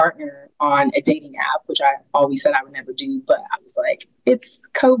met my partner on a dating app, which I always said I would never do, but I was like, it's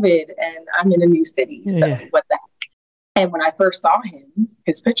COVID and I'm in a new city. So what the heck? And when I first saw him,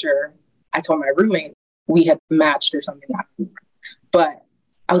 his picture, I told my roommate we had matched or something. But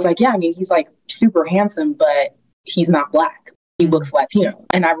I was like, yeah, I mean, he's like super handsome, but he's not Black. He looks Latino.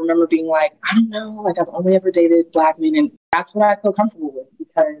 And I remember being like, I don't know, like I've only ever dated Black men. And that's what I feel comfortable with,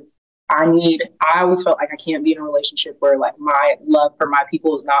 because I always felt like I can't be in a relationship where like my love for my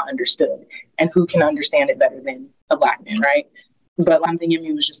people is not understood. And who can understand it better than a Black man, right? But something in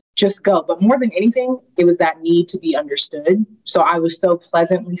me was just go. But more than anything, it was that need to be understood. So I was so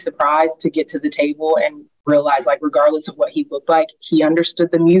pleasantly surprised to get to the table and realize, like, regardless of what he looked like, he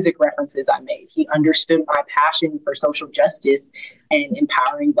understood the music references I made. He understood my passion for social justice and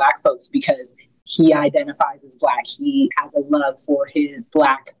empowering Black folks, because he identifies as Black. He has a love for his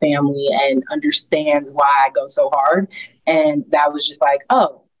Black family and understands why I go so hard. And that was just like,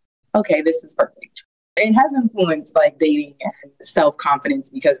 oh, okay, this is perfect. It has influenced like dating and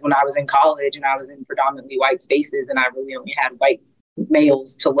self-confidence, because when I was in college and I was in predominantly white spaces and I really only had white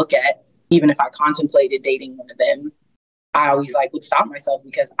males to look at, even if I contemplated dating one of them, I always like would stop myself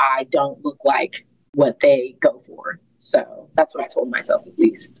because I don't look like what they go for. So that's what I told myself, at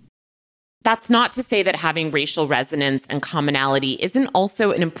least. That's not to say that having racial resonance and commonality isn't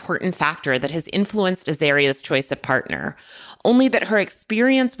also an important factor that has influenced Azaria's choice of partner, only that her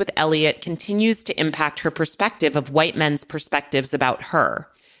experience with Elliot continues to impact her perspective of white men's perspectives about her.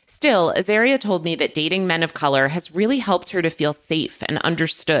 Still, Azaria told me that dating men of color has really helped her to feel safe and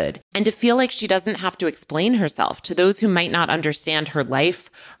understood, and to feel like she doesn't have to explain herself to those who might not understand her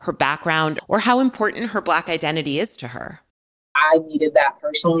life, her background, or how important her Black identity is to her. I needed that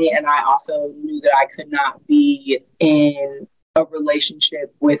personally, and I also knew that I could not be in a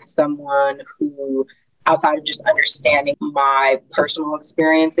relationship with someone who, outside of just understanding my personal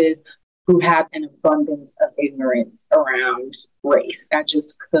experiences, who had an abundance of ignorance around race. I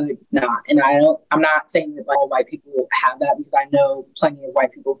just could not. And I'm not saying that like, all white people have that, because I know plenty of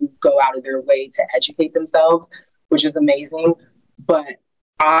white people who go out of their way to educate themselves, which is amazing. But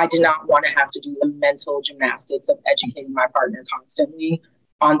I did not want to have to do the mental gymnastics of educating my partner constantly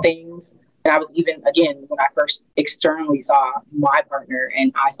on things. And I was even, again, when I first externally saw my partner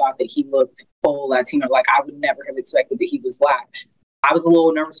and I thought that he looked full Latino, like I would never have expected that he was Black. I was a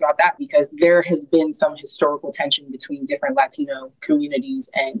little nervous about that because there has been some historical tension between different Latino communities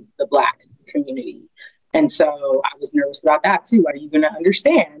and the Black community. And so I was nervous about that too. Are you going to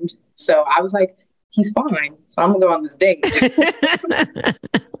understand? So I was like, he's fine. So I'm going to go on this date.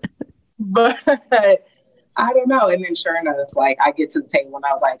 But I don't know. And then sure enough, like I get to the table and I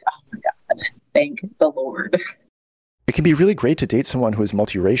was like, oh my God, thank the Lord. It can be really great to date someone who is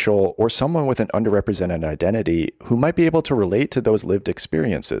multiracial or someone with an underrepresented identity who might be able to relate to those lived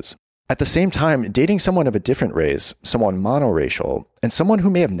experiences. At the same time, dating someone of a different race, someone monoracial, and someone who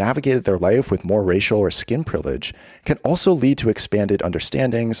may have navigated their life with more racial or skin privilege can also lead to expanded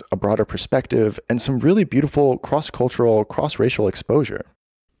understandings, a broader perspective, and some really beautiful cross-cultural, cross-racial exposure.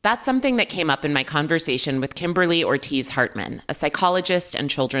 That's something that came up in my conversation with Kimberly Ortiz Hartman, a psychologist and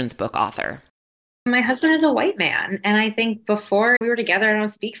children's book author. My husband is a white man. And I think before we were together, I don't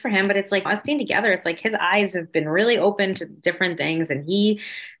speak for him, but it's like us being together, it's like his eyes have been really open to different things. And he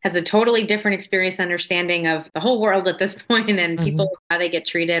has a totally different experience, understanding of the whole world at this point and people, how they get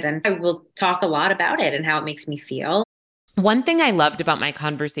treated. And I will talk a lot about it and how it makes me feel. One thing I loved about my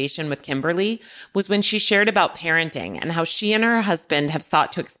conversation with Kimberly was when she shared about parenting and how she and her husband have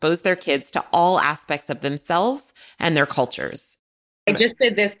sought to expose their kids to all aspects of themselves and their cultures. I just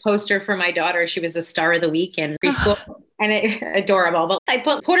did this poster for my daughter. She was a star of the week in preschool and adorable. But I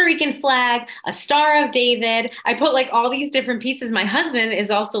put Puerto Rican flag, a Star of David. I put like all these different pieces. My husband is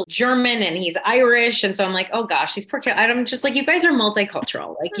also German and he's Irish. And so I'm like, oh gosh, these poor kids. I'm just like, you guys are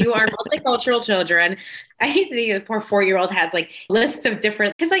multicultural. Like you are multicultural children. I think the poor 4-year-old has like lists of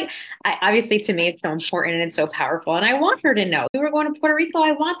different, because like, obviously to me, it's so important and it's so powerful. And I want her to know. We were going to Puerto Rico.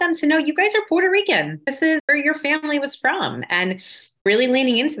 I want them to know you guys are Puerto Rican. This is where your family was from. And really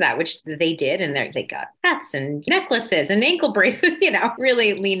leaning into that, which they did. And they got hats and necklaces and ankle bracelets,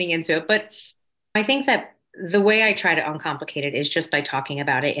 really leaning into it. But I think that the way I try to uncomplicate it is just by talking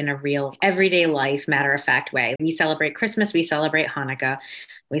about it in a real everyday life, matter of fact way. We celebrate Christmas, we celebrate Hanukkah,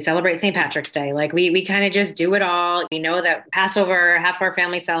 we celebrate St. Patrick's Day. Like we kind of just do it all. We know that Passover, half our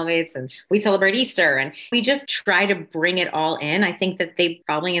family celebrates, and we celebrate Easter, and we just try to bring it all in. I think that they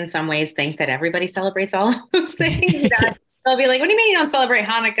probably in some ways think that everybody celebrates all of those things. They'll be like, what do you mean you don't celebrate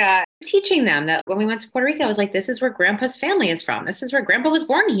Hanukkah? Teaching them that when we went to Puerto Rico, I was like, this is where grandpa's family is from. This is where grandpa was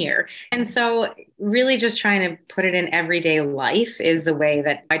born here. And so really just trying to put it in everyday life is the way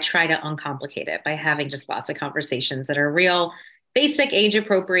that I try to uncomplicate it, by having just lots of conversations that are real, basic, age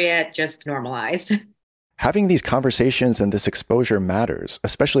appropriate, just normalized. Having these conversations and this exposure matters,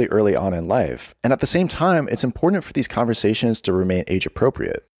 especially early on in life. And at the same time, it's important for these conversations to remain age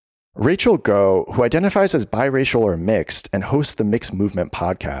appropriate. Rachel Goh, who identifies as biracial or mixed and hosts the Mixed Movement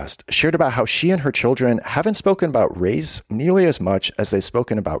podcast, shared about how she and her children haven't spoken about race nearly as much as they've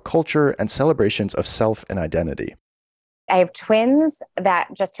spoken about culture and celebrations of self and identity. I have twins that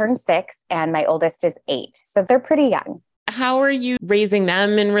just turned 6 and my oldest is 8. So they're pretty young. How are you raising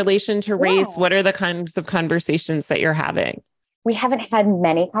them in relation to race? What are the kinds of conversations that you're having? We haven't had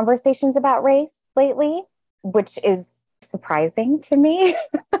many conversations about race lately, which is surprising to me.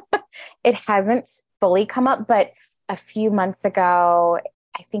 It hasn't fully come up, but a few months ago,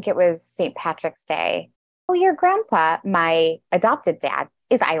 I think it was St. Patrick's Day. Oh, your grandpa, my adopted dad,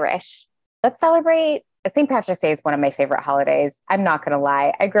 is Irish. Let's celebrate. St. Patrick's Day is one of my favorite holidays. I'm not going to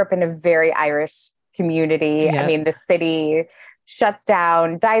lie. I grew up in a very Irish community. Yep. I mean, the city shuts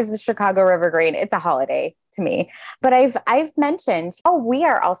down, dies the Chicago River Green. It's a holiday to me. But I've mentioned, oh, we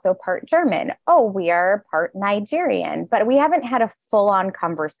are also part German. Oh, we are part Nigerian, but we haven't had a full-on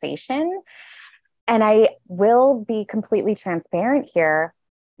conversation. And I will be completely transparent here.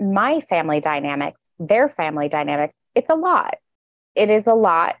 My family dynamics, their family dynamics, it's a lot. It is a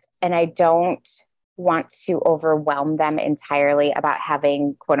lot. And I don't want to overwhelm them entirely about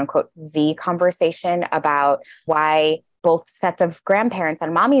having, quote unquote, the conversation about why both sets of grandparents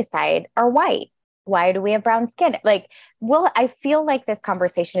on mommy's side are white. Why do we have brown skin? I feel like this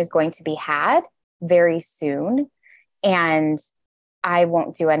conversation is going to be had very soon, and I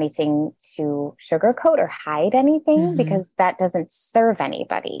won't do anything to sugarcoat or hide anything because that doesn't serve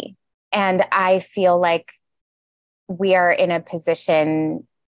anybody. And I feel like we are in a position,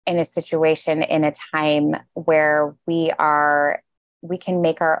 in a situation, in a time where we can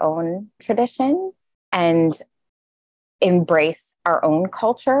make our own tradition and embrace our own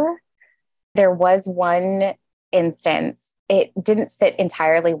culture. There was one instance, it didn't sit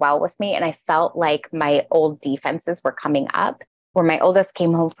entirely well with me. And I felt like my old defenses were coming up, where my oldest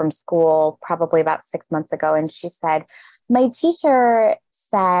came home from school probably about 6 months ago. And she said, my teacher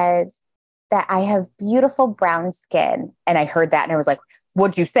said that I have beautiful brown skin. And I heard that and I was like,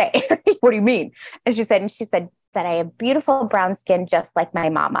 what'd you say? What do you mean? And she said that I have beautiful brown skin, just like my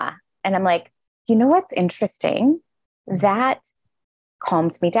mama. And I'm like, you know what's interesting? That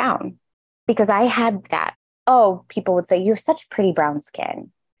calmed me down, because I had that. Oh, people would say, you have such pretty brown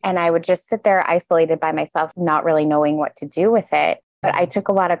skin. And I would just sit there isolated by myself, not really knowing what to do with it. But I took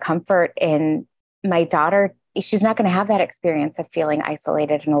a lot of comfort in my daughter. She's not going to have that experience of feeling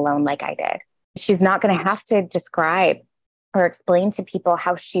isolated and alone like I did. She's not going to have to describe or explain to people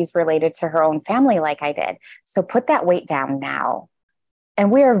how she's related to her own family like I did. So put that weight down now And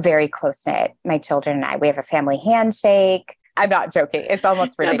we are very close knit, my children and I. We have a family handshake. I'm not joking. It's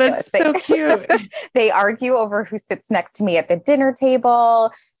almost ridiculous. That's so cute. They argue over who sits next to me at the dinner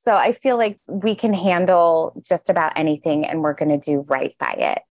table. So I feel like we can handle just about anything and we're going to do right by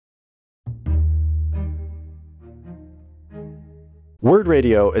it. Word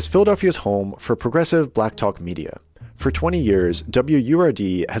Radio is Philadelphia's home for progressive Black talk media. For 20 years,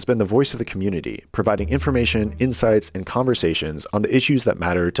 WURD has been the voice of the community, providing information, insights, and conversations on the issues that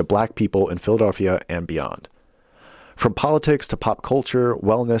matter to Black people in Philadelphia and beyond. From politics to pop culture,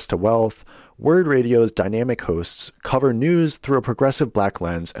 wellness to wealth, Word Radio's dynamic hosts cover news through a progressive Black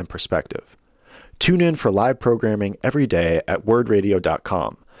lens and perspective. Tune in for live programming every day at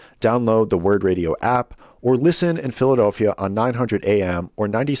wordradio.com. Download the Word Radio app or listen in Philadelphia on 900 AM or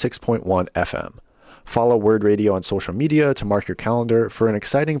 96.1 FM. Follow Word Radio on social media to mark your calendar for an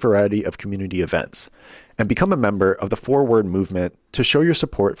exciting variety of community events. And become a member of the 4Word movement to show your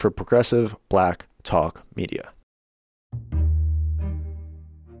support for progressive Black talk media.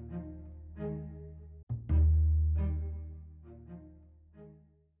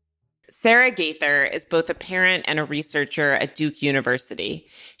 Sarah Gaither is both a parent and a researcher at Duke University.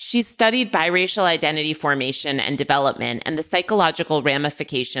 She's studied biracial identity formation and development and the psychological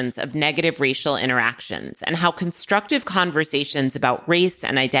ramifications of negative racial interactions and how constructive conversations about race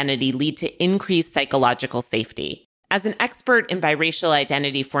and identity lead to increased psychological safety. As an expert in biracial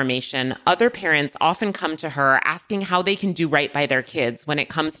identity formation, other parents often come to her asking how they can do right by their kids when it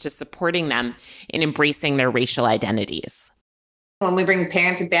comes to supporting them in embracing their racial identities. When we bring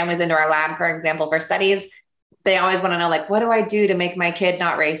parents and families into our lab, for example, for studies, they always want to know, like, what do I do to make my kid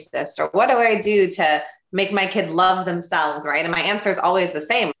not racist? Or what do I do to make my kid love themselves, right? And my answer is always the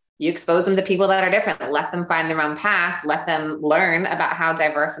same. You expose them to people that are different. Let them find their own path. Let them learn about how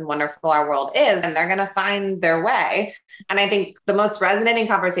diverse and wonderful our world is, and they're going to find their way. And I think the most resonating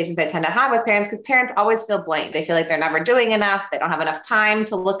conversations I tend to have with parents, because parents always feel blamed. They feel like they're never doing enough. They don't have enough time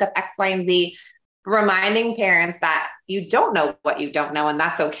to look up X, Y, and Z. Reminding parents that you don't know what you don't know, and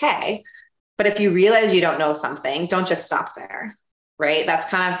that's okay. But if you realize you don't know something, don't just stop there, right? That's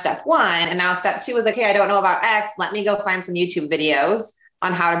kind of step one. And now step two is, okay, I don't know about X. Let me go find some YouTube videos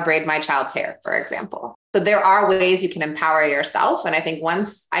on how to braid my child's hair, for example. So there are ways you can empower yourself. And I think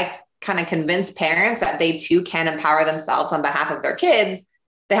once I kind of convince parents that they too can empower themselves on behalf of their kids,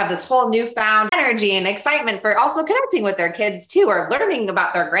 they have this whole newfound energy and excitement for also connecting with their kids too, or learning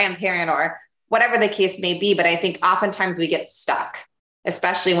about their grandparent or whatever the case may be. But I think oftentimes we get stuck,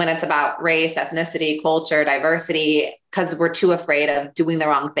 especially when it's about race, ethnicity, culture, diversity, because we're too afraid of doing the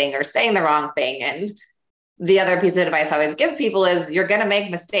wrong thing or saying the wrong thing. And the other piece of advice I always give people is you're going to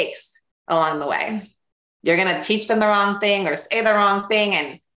make mistakes along the way. You're going to teach them the wrong thing or say the wrong thing.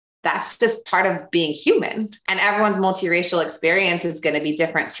 And that's just part of being human. And everyone's multiracial experience is going to be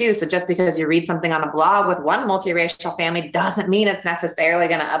different too. So just because you read something on a blog with one multiracial family doesn't mean it's necessarily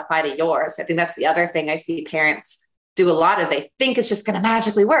going to apply to yours. I think that's the other thing I see parents do a lot, is they think it's just going to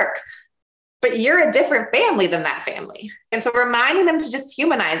magically work. But you're a different family than that family. And so reminding them to just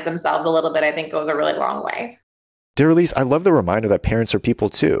humanize themselves a little bit, I think, goes a really long way. Dear Elise, I love the reminder that parents are people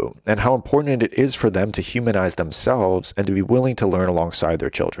too, and how important it is for them to humanize themselves and to be willing to learn alongside their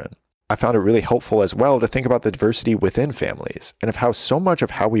children. I found it really helpful as well to think about the diversity within families and of how so much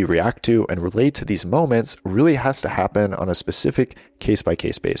of how we react to and relate to these moments really has to happen on a specific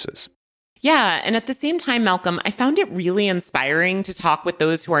case-by-case basis. Yeah, and at the same time, Malcolm, I found it really inspiring to talk with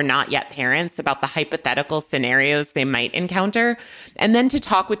those who are not yet parents about the hypothetical scenarios they might encounter, and then to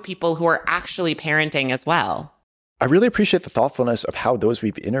talk with people who are actually parenting as well. I really appreciate the thoughtfulness of how those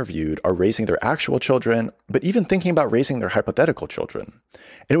we've interviewed are raising their actual children, but even thinking about raising their hypothetical children.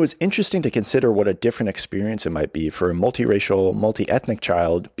 And it was interesting to consider what a different experience it might be for a multiracial, multi-ethnic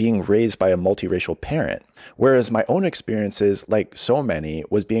child being raised by a multiracial parent, whereas my own experiences, like so many,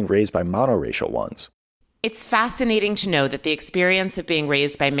 was being raised by monoracial ones. It's fascinating to know that the experience of being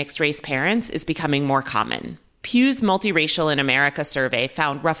raised by mixed-race parents is becoming more common. Pew's Multiracial in America survey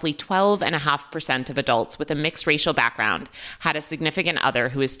found roughly 12.5% of adults with a mixed racial background had a significant other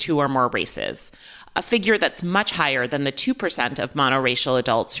who is two or more races, a figure that's much higher than the 2% of monoracial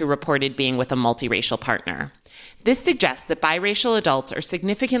adults who reported being with a multiracial partner. This suggests that biracial adults are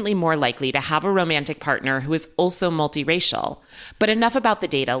significantly more likely to have a romantic partner who is also multiracial. But enough about the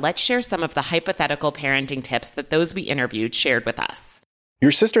data. Let's share some of the hypothetical parenting tips that those we interviewed shared with us. Your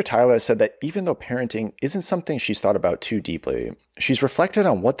sister Tyla said that even though parenting isn't something she's thought about too deeply, she's reflected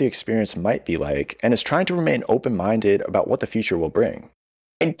on what the experience might be like and is trying to remain open-minded about what the future will bring.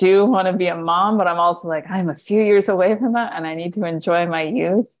 I do want to be a mom, but I'm also like, I'm a few years away from that and I need to enjoy my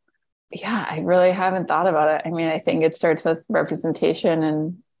youth. Yeah, I really haven't thought about it. I mean, I think it starts with representation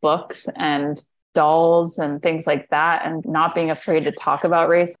in books and dolls and things like that, and not being afraid to talk about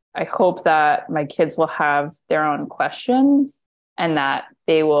race. I hope that my kids will have their own questions and that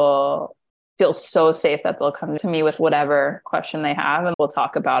they will feel so safe that they'll come to me with whatever question they have and we'll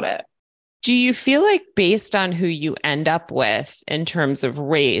talk about it. Do you feel like based on who you end up with in terms of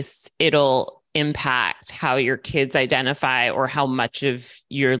race, it'll impact how your kids identify or how much of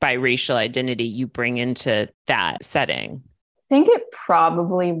your biracial identity you bring into that setting? I think it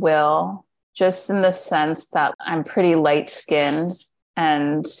probably will, just in the sense that I'm pretty light-skinned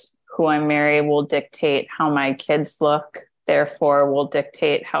and who I marry will dictate how my kids look, therefore will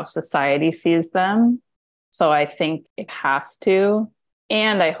dictate how society sees them. So I think it has to.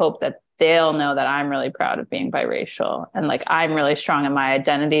 And I hope that they'll know that I'm really proud of being biracial and like I'm really strong in my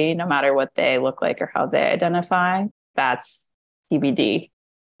identity, no matter what they look like or how they identify. That's TBD.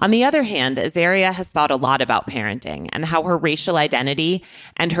 On the other hand, Azaria has thought a lot about parenting and how her racial identity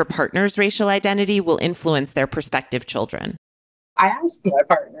and her partner's racial identity will influence their prospective children. I asked my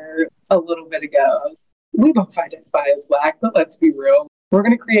partner a little bit ago, we both identify as Black, but let's be real. We're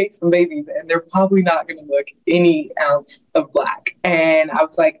going to create some babies and they're probably not going to look any ounce of Black. And I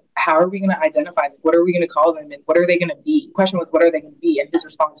was like, how are we going to identify them? What are we going to call them? And what are they going to be? The question was, what are they going to be? And his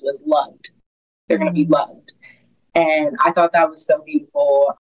response was loved. They're going to be loved. And I thought that was so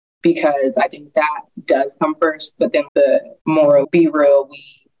beautiful because I think that does come first. But then the moral, be real, we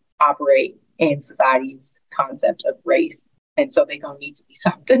operate in society's concept of race. And so they're going to need to be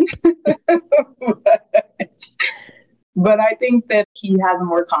something. But I think that he has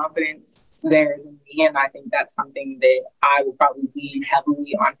more confidence there than me. And I think that's something that I will probably lean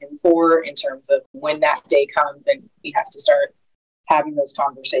heavily on him for in terms of when that day comes and we have to start having those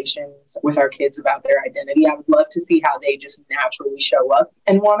conversations with our kids about their identity. I would love to see how they just naturally show up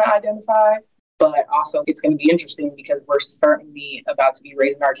and want to identify. But also it's going to be interesting because we're certainly about to be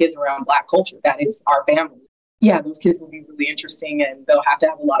raising our kids around Black culture. That is our family. Yeah, those kids will be really interesting and they'll have to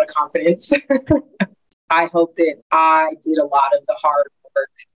have a lot of confidence. I hope that I did a lot of the hard work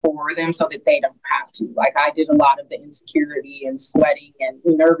for them so that they don't have to. Like I did a lot of the insecurity and sweating and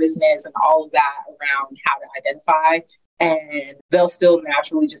nervousness and all of that around how to identify. And they'll still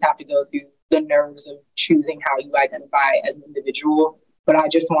naturally just have to go through the nerves of choosing how you identify as an individual. But I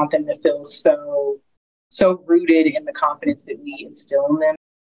just want them to feel so rooted in the confidence that we instill in them.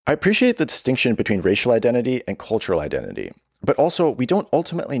 I appreciate the distinction between racial identity and cultural identity. But also, we don't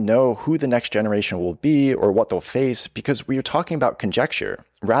ultimately know who the next generation will be or what they'll face because we are talking about conjecture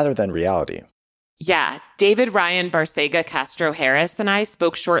rather than reality. Yeah, David Ryan Barcega Castro Harris and I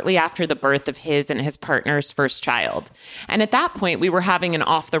spoke shortly after the birth of his and his partner's first child. And at that point, we were having an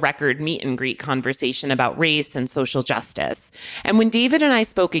off-the-record meet and greet conversation about race and social justice. And when David and I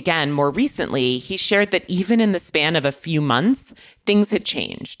spoke again more recently, he shared that even in the span of a few months, things had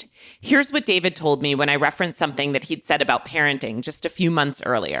changed. Here's what David told me when I referenced something that he'd said about parenting just a few months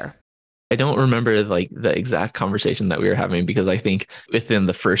earlier. I don't remember like the exact conversation that we were having because I think within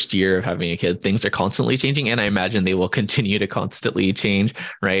the first year of having a kid, things are constantly changing. And I imagine they will continue to constantly change,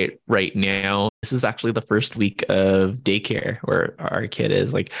 right? Right now, this is actually the first week of daycare where our kid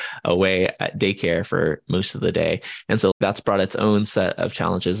is like away at daycare for most of the day. And so that's brought its own set of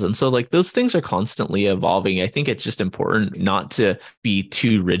challenges. And so like those things are constantly evolving. I think it's just important not to be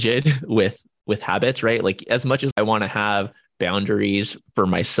too rigid with habits, right? Like as much as I want to have boundaries for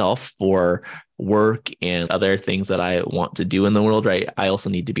myself for work and other things that I want to do in the world, right? I also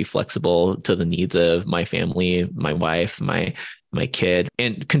need to be flexible to the needs of my family, my wife, my kid,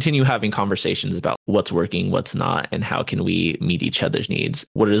 and continue having conversations about what's working, what's not, and how can we meet each other's needs?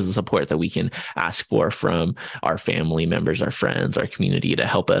 What is the support that we can ask for from our family members, our friends, our community to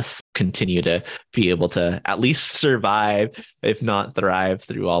help us continue to be able to at least survive, if not thrive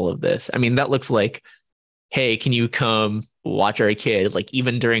through all of this? I mean, that looks like, hey, can you come watch our kid, like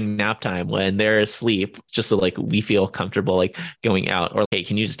even during nap time when they're asleep, just so like we feel comfortable like going out? Or hey,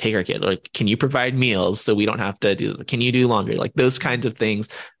 can you just take our kid? Like, can you provide meals so we don't have to can you do laundry? Like those kinds of things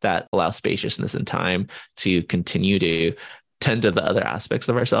that allow spaciousness and time to continue to tend to the other aspects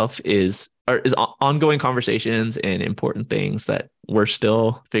of ourselves is ongoing conversations and important things that we're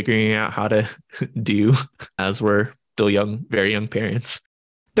still figuring out how to do as we're still very young parents.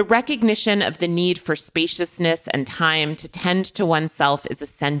 The recognition of the need for spaciousness and time to tend to oneself is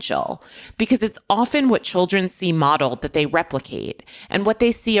essential because it's often what children see modeled that they replicate and what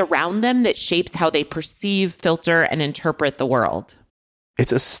they see around them that shapes how they perceive, filter, and interpret the world.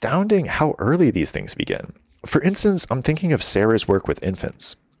 It's astounding how early these things begin. For instance, I'm thinking of Sarah's work with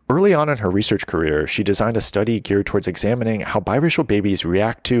infants. Early on in her research career, she designed a study geared towards examining how biracial babies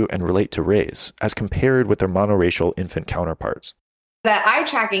react to and relate to race, as compared with their monoracial infant counterparts. The eye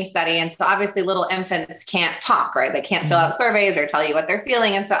tracking study. And so obviously little infants can't talk, right? They can't fill out surveys or tell you what they're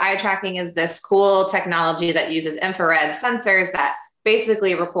feeling. And so eye tracking is this cool technology that uses infrared sensors that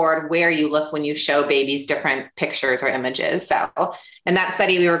basically record where you look when you show babies different pictures or images. So in that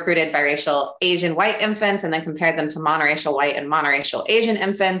study, we recruited biracial Asian white infants and then compared them to monoracial white and monoracial Asian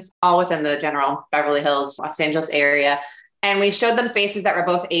infants, all within the general Beverly Hills, Los Angeles area. And we showed them faces that were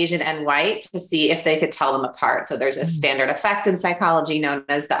both Asian and white to see if they could tell them apart. So there's a standard effect in psychology known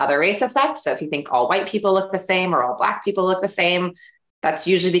as the other race effect. So if you think all white people look the same or all Black people look the same, that's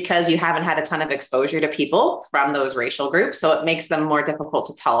usually because you haven't had a ton of exposure to people from those racial groups. So it makes them more difficult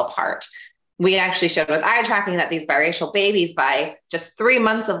to tell apart. We actually showed with eye tracking that these biracial babies, by just 3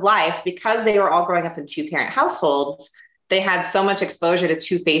 months of life, because they were all growing up in two-parent households, they had so much exposure to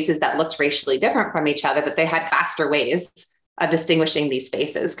two faces that looked racially different from each other that they had faster ways of distinguishing these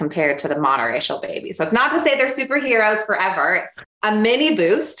faces compared to the monoracial babies. So it's not to say they're superheroes forever. It's a mini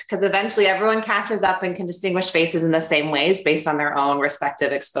boost because eventually everyone catches up and can distinguish faces in the same ways based on their own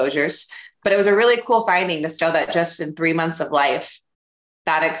respective exposures. But it was a really cool finding to show that just in 3 months of life,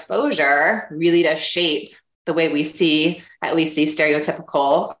 that exposure really does shape the way we see at least these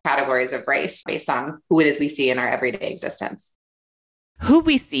stereotypical categories of race based on who it is we see in our everyday existence. Who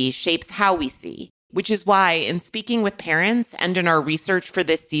we see shapes how we see, which is why in speaking with parents and in our research for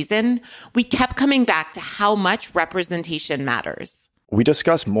this season, we kept coming back to how much representation matters. We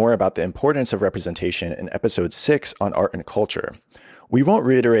discuss more about the importance of representation in episode 6 on art and culture. We won't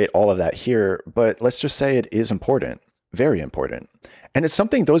reiterate all of that here, but let's just say it is important, very important. And it's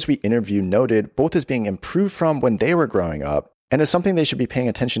something those we interviewed noted both as being improved from when they were growing up and as something they should be paying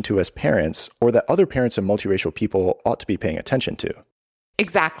attention to as parents, or that other parents of multiracial people ought to be paying attention to.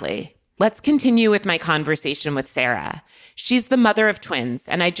 Exactly. Let's continue with my conversation with Sarah. She's the mother of twins,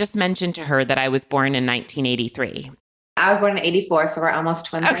 and I just mentioned to her that I was born in 1983. I was born in 84, so we're almost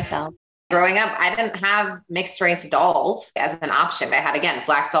twins ourselves. Growing up, I didn't have mixed race dolls as an option. I had, again,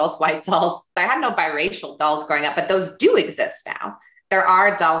 Black dolls, white dolls. I had no biracial dolls growing up, but those do exist now. There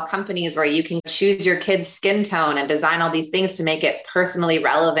are doll companies where you can choose your kid's skin tone and design all these things to make it personally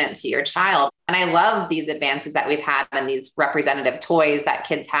relevant to your child. And I love these advances that we've had and these representative toys that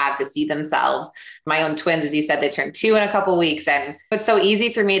kids have to see themselves. My own twins, as you said, they turned 2 in a couple of weeks. And it's so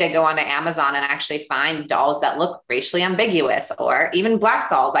easy for me to go onto Amazon and actually find dolls that look racially ambiguous, or even Black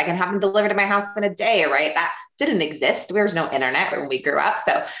dolls. I can have them delivered to my house in a day, right? That didn't exist. There was no internet when we grew up.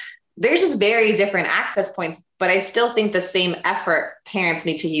 So there's just very different access points, but I still think the same effort parents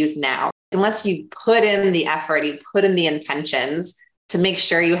need to use now. Unless you put in the effort, you put in the intentions to make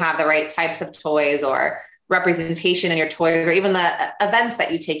sure you have the right types of toys or representation in your toys, or even the events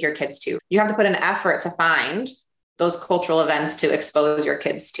that you take your kids to. You have to put an effort to find those cultural events to expose your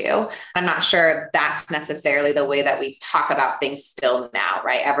kids to. I'm not sure that's necessarily the way that we talk about things still now,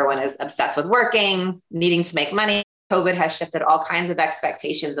 right? Everyone is obsessed with working, needing to make money. COVID has shifted all kinds of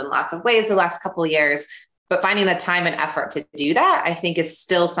expectations in lots of ways the last couple of years, but finding the time and effort to do that, I think, is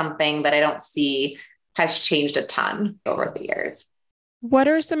still something that I don't see has changed a ton over the years. What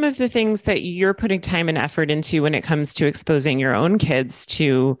are some of the things that you're putting time and effort into when it comes to exposing your own kids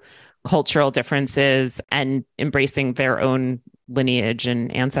to cultural differences and embracing their own lineage and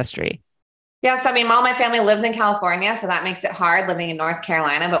ancestry? Yes, I mean, all my family lives in California, so that makes it hard living in North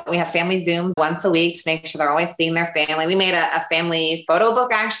Carolina, but we have family Zooms once a week to make sure they're always seeing their family. We made a family photo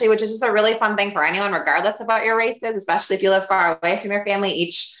book, actually, which is just a really fun thing for anyone, regardless of what your race is, especially if you live far away from your family.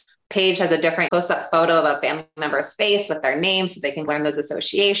 Each page has a different close-up photo of a family member's face with their name so they can learn those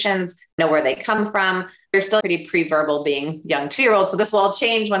associations, know where they come from. They're still pretty pre-verbal being young 2-year-olds, so this will all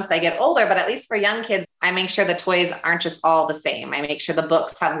change once they get older. But at least for young kids, I make sure the toys aren't just all the same. I make sure the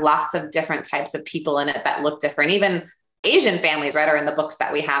books have lots of different types of people in it that look different. Even Asian families, right, are in the books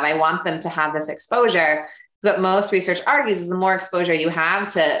that we have. I want them to have this exposure. What most research argues is the more exposure you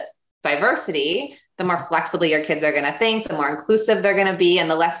have to diversity, the more flexibly your kids are going to think, the more inclusive they're going to be, and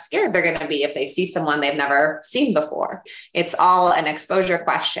the less scared they're going to be if they see someone they've never seen before. It's all an exposure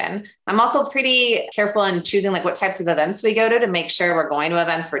question. I'm also pretty careful in choosing like what types of events we go to make sure we're going to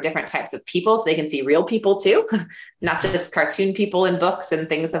events for different types of people so they can see real people too, not just cartoon people in books and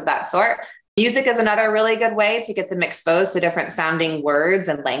things of that sort. Music is another really good way to get them exposed to different sounding words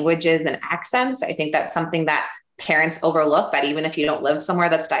and languages and accents. I think that's something that parents overlook, that even if you don't live somewhere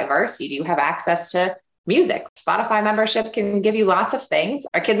that's diverse, you do have access to music. Spotify membership can give you lots of things.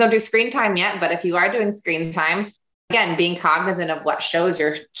 Our kids don't do screen time yet, but if you are doing screen time, again, being cognizant of what shows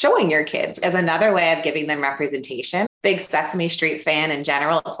you're showing your kids is another way of giving them representation. big Sesame Street fan in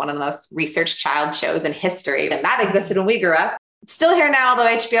general. It's one of the most researched child shows in history. And that existed when we grew up. It's still here now, although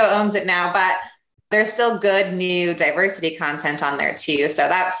HBO owns it now, but there's still good new diversity content on there too. So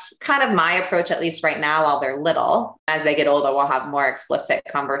that's kind of my approach, at least right now, while they're little. As they get older, we'll have more explicit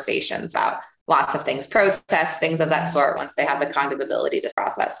conversations about lots of things, protests, things of that sort, once they have the cognitive ability to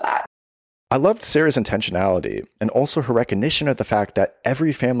process that. I loved Sarah's intentionality and also her recognition of the fact that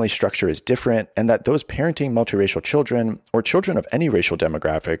every family structure is different and that those parenting multiracial children or children of any racial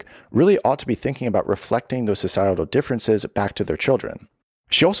demographic really ought to be thinking about reflecting those societal differences back to their children.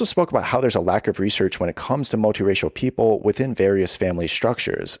 She also spoke about how there's a lack of research when it comes to multiracial people within various family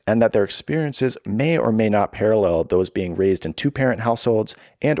structures, and that their experiences may or may not parallel those being raised in two-parent households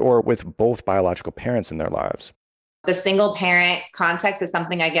and or with both biological parents in their lives. The single parent context is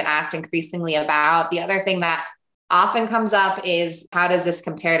something I get asked increasingly about. The other thing that often comes up is, how does this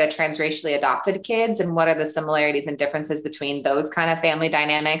compare to transracially adopted kids, and what are the similarities and differences between those kind of family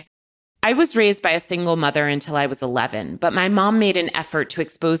dynamics? I was raised by a single mother until I was 11, but my mom made an effort to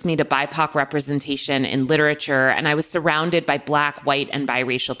expose me to BIPOC representation in literature, and I was surrounded by Black, white, and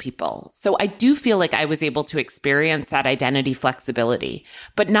biracial people. So I do feel like I was able to experience that identity flexibility,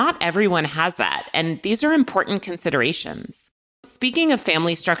 but not everyone has that, and these are important considerations. Speaking of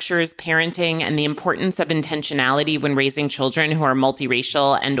family structures, parenting, and the importance of intentionality when raising children who are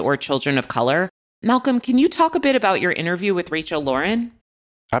multiracial and or children of color, Malcolm, can you talk a bit about your interview with Rachel Lauren?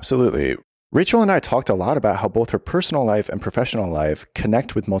 Absolutely. Rachel and I talked a lot about how both her personal life and professional life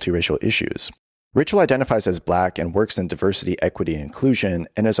connect with multiracial issues. Rachel identifies as Black and works in diversity, equity, and inclusion,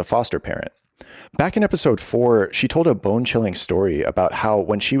 and is a foster parent. Back in episode 4, she told a bone-chilling story about how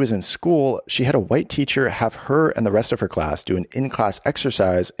when she was in school, she had a white teacher have her and the rest of her class do an in-class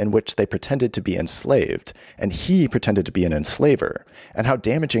exercise in which they pretended to be enslaved, and he pretended to be an enslaver, and how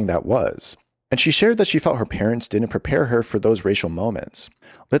damaging that was. And she shared that she felt her parents didn't prepare her for those racial moments.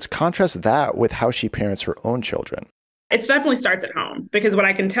 Let's contrast that with how she parents her own children. It definitely starts at home, because what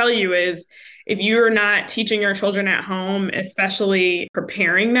I can tell you is if you're not teaching your children at home, especially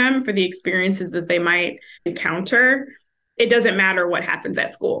preparing them for the experiences that they might encounter, it doesn't matter what happens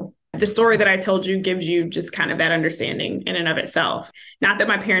at school. The story that I told you gives you just kind of that understanding in and of itself. Not that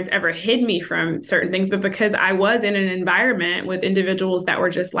my parents ever hid me from certain things, but because I was in an environment with individuals that were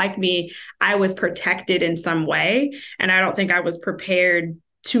just like me, I was protected in some way. And I don't think I was prepared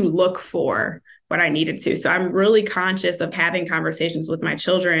to look for what I needed to. So I'm really conscious of having conversations with my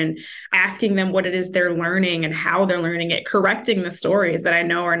children, asking them what it is they're learning and how they're learning it, correcting the stories that I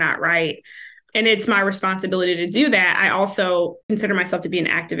know are not right. And it's my responsibility to do that. I also consider myself to be an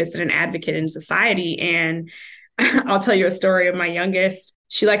activist and an advocate in society. And I'll tell you a story of my youngest.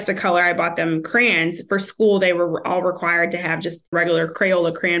 She likes to color. I bought them crayons. For school, they were all required to have just regular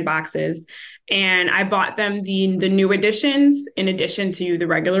Crayola crayon boxes. And I bought them the new editions in addition to the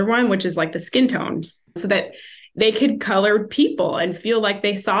regular one, which is like the skin tones, so that they could color people and feel like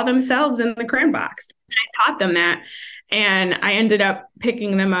they saw themselves in the crayon box. And I taught them that. And I ended up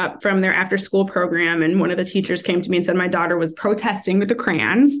picking them up from their after school program. And one of the teachers came to me and said my daughter was protesting with the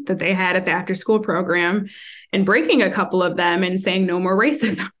crayons that they had at the after school program and breaking a couple of them and saying no more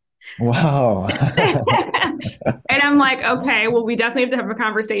racism. Wow. And I'm like, okay, well, we definitely have to have a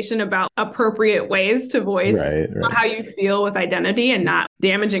conversation about appropriate ways to voice how you feel with identity and not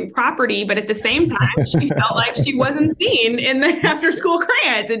damaging property. But at the same time, she felt like she wasn't seen in the after school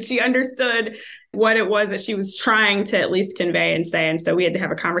crayons, and she understood what it was that she was trying to at least convey and say. And so we had to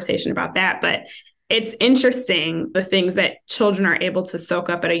have a conversation about that. But it's interesting, the things that children are able to soak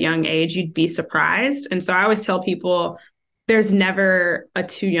up at a young age. You'd be surprised. And so I always tell people, there's never a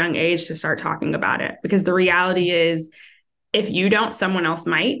too young age to start talking about it, because the reality is if you don't, someone else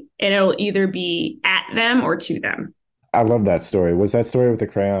might, and it'll either be at them or to them. I love that story. Was that story with the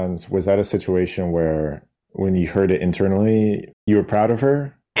crayons, was that a situation where when you heard it internally, you were proud of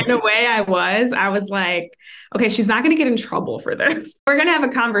her? In a way, I was like, okay, she's not going to get in trouble for this. We're going to have a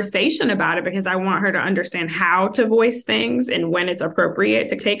conversation about it, because I want her to understand how to voice things and when it's appropriate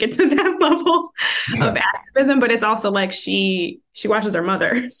to take it to that level of activism. But it's also like she watches her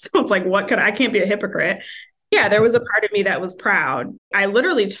mother. So it's like, I can't be a hypocrite. Yeah, there was a part of me that was proud. I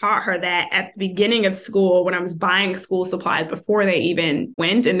literally taught her that at the beginning of school when I was buying school supplies before they even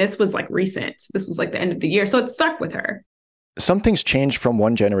went. And this was like recent. This was like the end of the year. So it stuck with her. Some things change from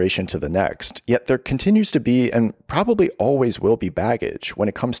one generation to the next, yet there continues to be and probably always will be baggage when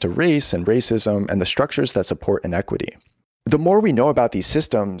it comes to race and racism and the structures that support inequity. The more we know about these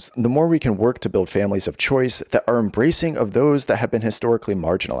systems, the more we can work to build families of choice that are embracing of those that have been historically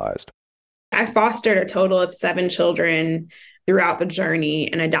marginalized. I fostered a total of 7 children throughout the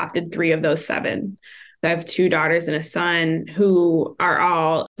journey and adopted 3 of those 7. I have 2 daughters and a son who are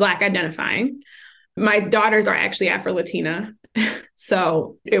all Black identifying. My daughters are actually Afro-Latina,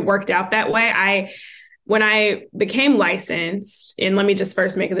 so it worked out that way. When I became licensed, and let me just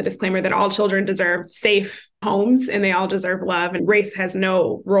first make the disclaimer that all children deserve safe homes and they all deserve love, and race has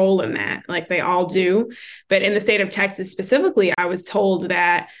no role in that, like they all do. But in the state of Texas specifically, I was told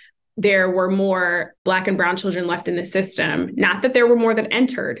that there were more Black and brown children left in the system. Not that there were more that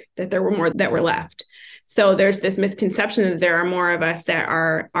entered, that there were more that were left. So there's this misconception that there are more of us that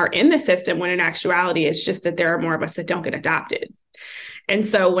are in the system, when in actuality, it's just that there are more of us that don't get adopted. And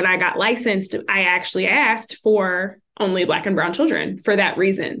so when I got licensed, I actually asked for only Black and brown children for that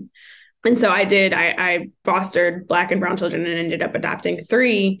reason. And so I did. I fostered Black and brown children and ended up adopting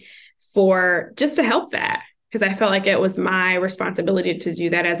 3 just to help that, because I felt like it was my responsibility to do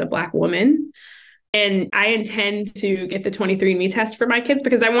that as a Black woman. And I intend to get the 23andMe test for my kids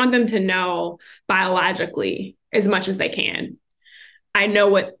because I want them to know biologically as much as they can. I know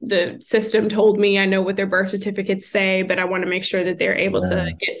what the system told me. I know what their birth certificates say, but I want to make sure that they're able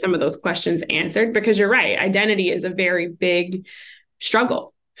to get some of those questions answered, because you're right. Identity is a very big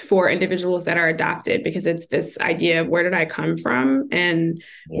struggle for individuals that are adopted, because it's this idea of where did I come from and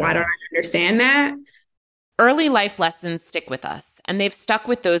why don't I understand that? Early life lessons stick with us, and they've stuck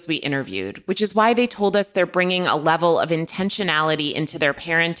with those we interviewed, which is why they told us they're bringing a level of intentionality into their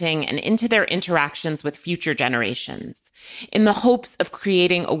parenting and into their interactions with future generations, in the hopes of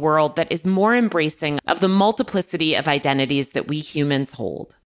creating a world that is more embracing of the multiplicity of identities that we humans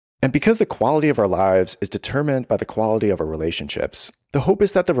hold. And because the quality of our lives is determined by the quality of our relationships, the hope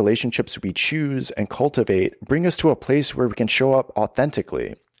is that the relationships we choose and cultivate bring us to a place where we can show up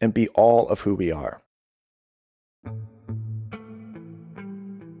authentically and be all of who we are.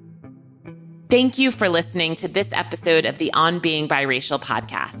 Thank you for listening to this episode of the On Being Biracial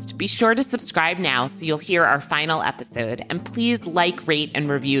podcast. Be sure to subscribe now so you'll hear our final episode, and please like, rate, and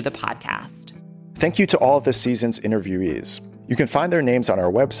review the podcast. Thank you to all of this season's interviewees. You can find their names on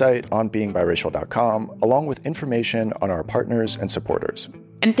our website, onbeingbiracial.com, along with information on our partners and supporters.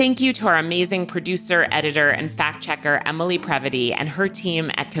 And thank you to our amazing producer, editor, and fact checker, Emily Previty, and her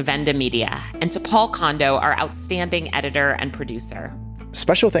team at Cavenda Media, and to Paul Kondo, our outstanding editor and producer.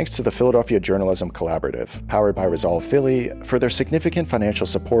 Special thanks to the Philadelphia Journalism Collaborative, powered by Resolve Philly, for their significant financial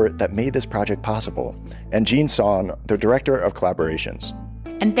support that made this project possible, and Jean Son, their Director of Collaborations.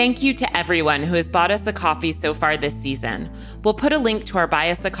 And thank you to everyone who has bought us a coffee so far this season. We'll put a link to our Buy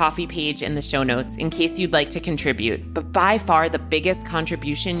Us a Coffee page in the show notes in case you'd like to contribute. But by far, the biggest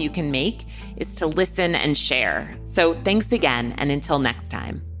contribution you can make is to listen and share. So thanks again, and until next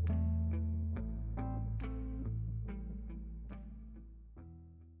time.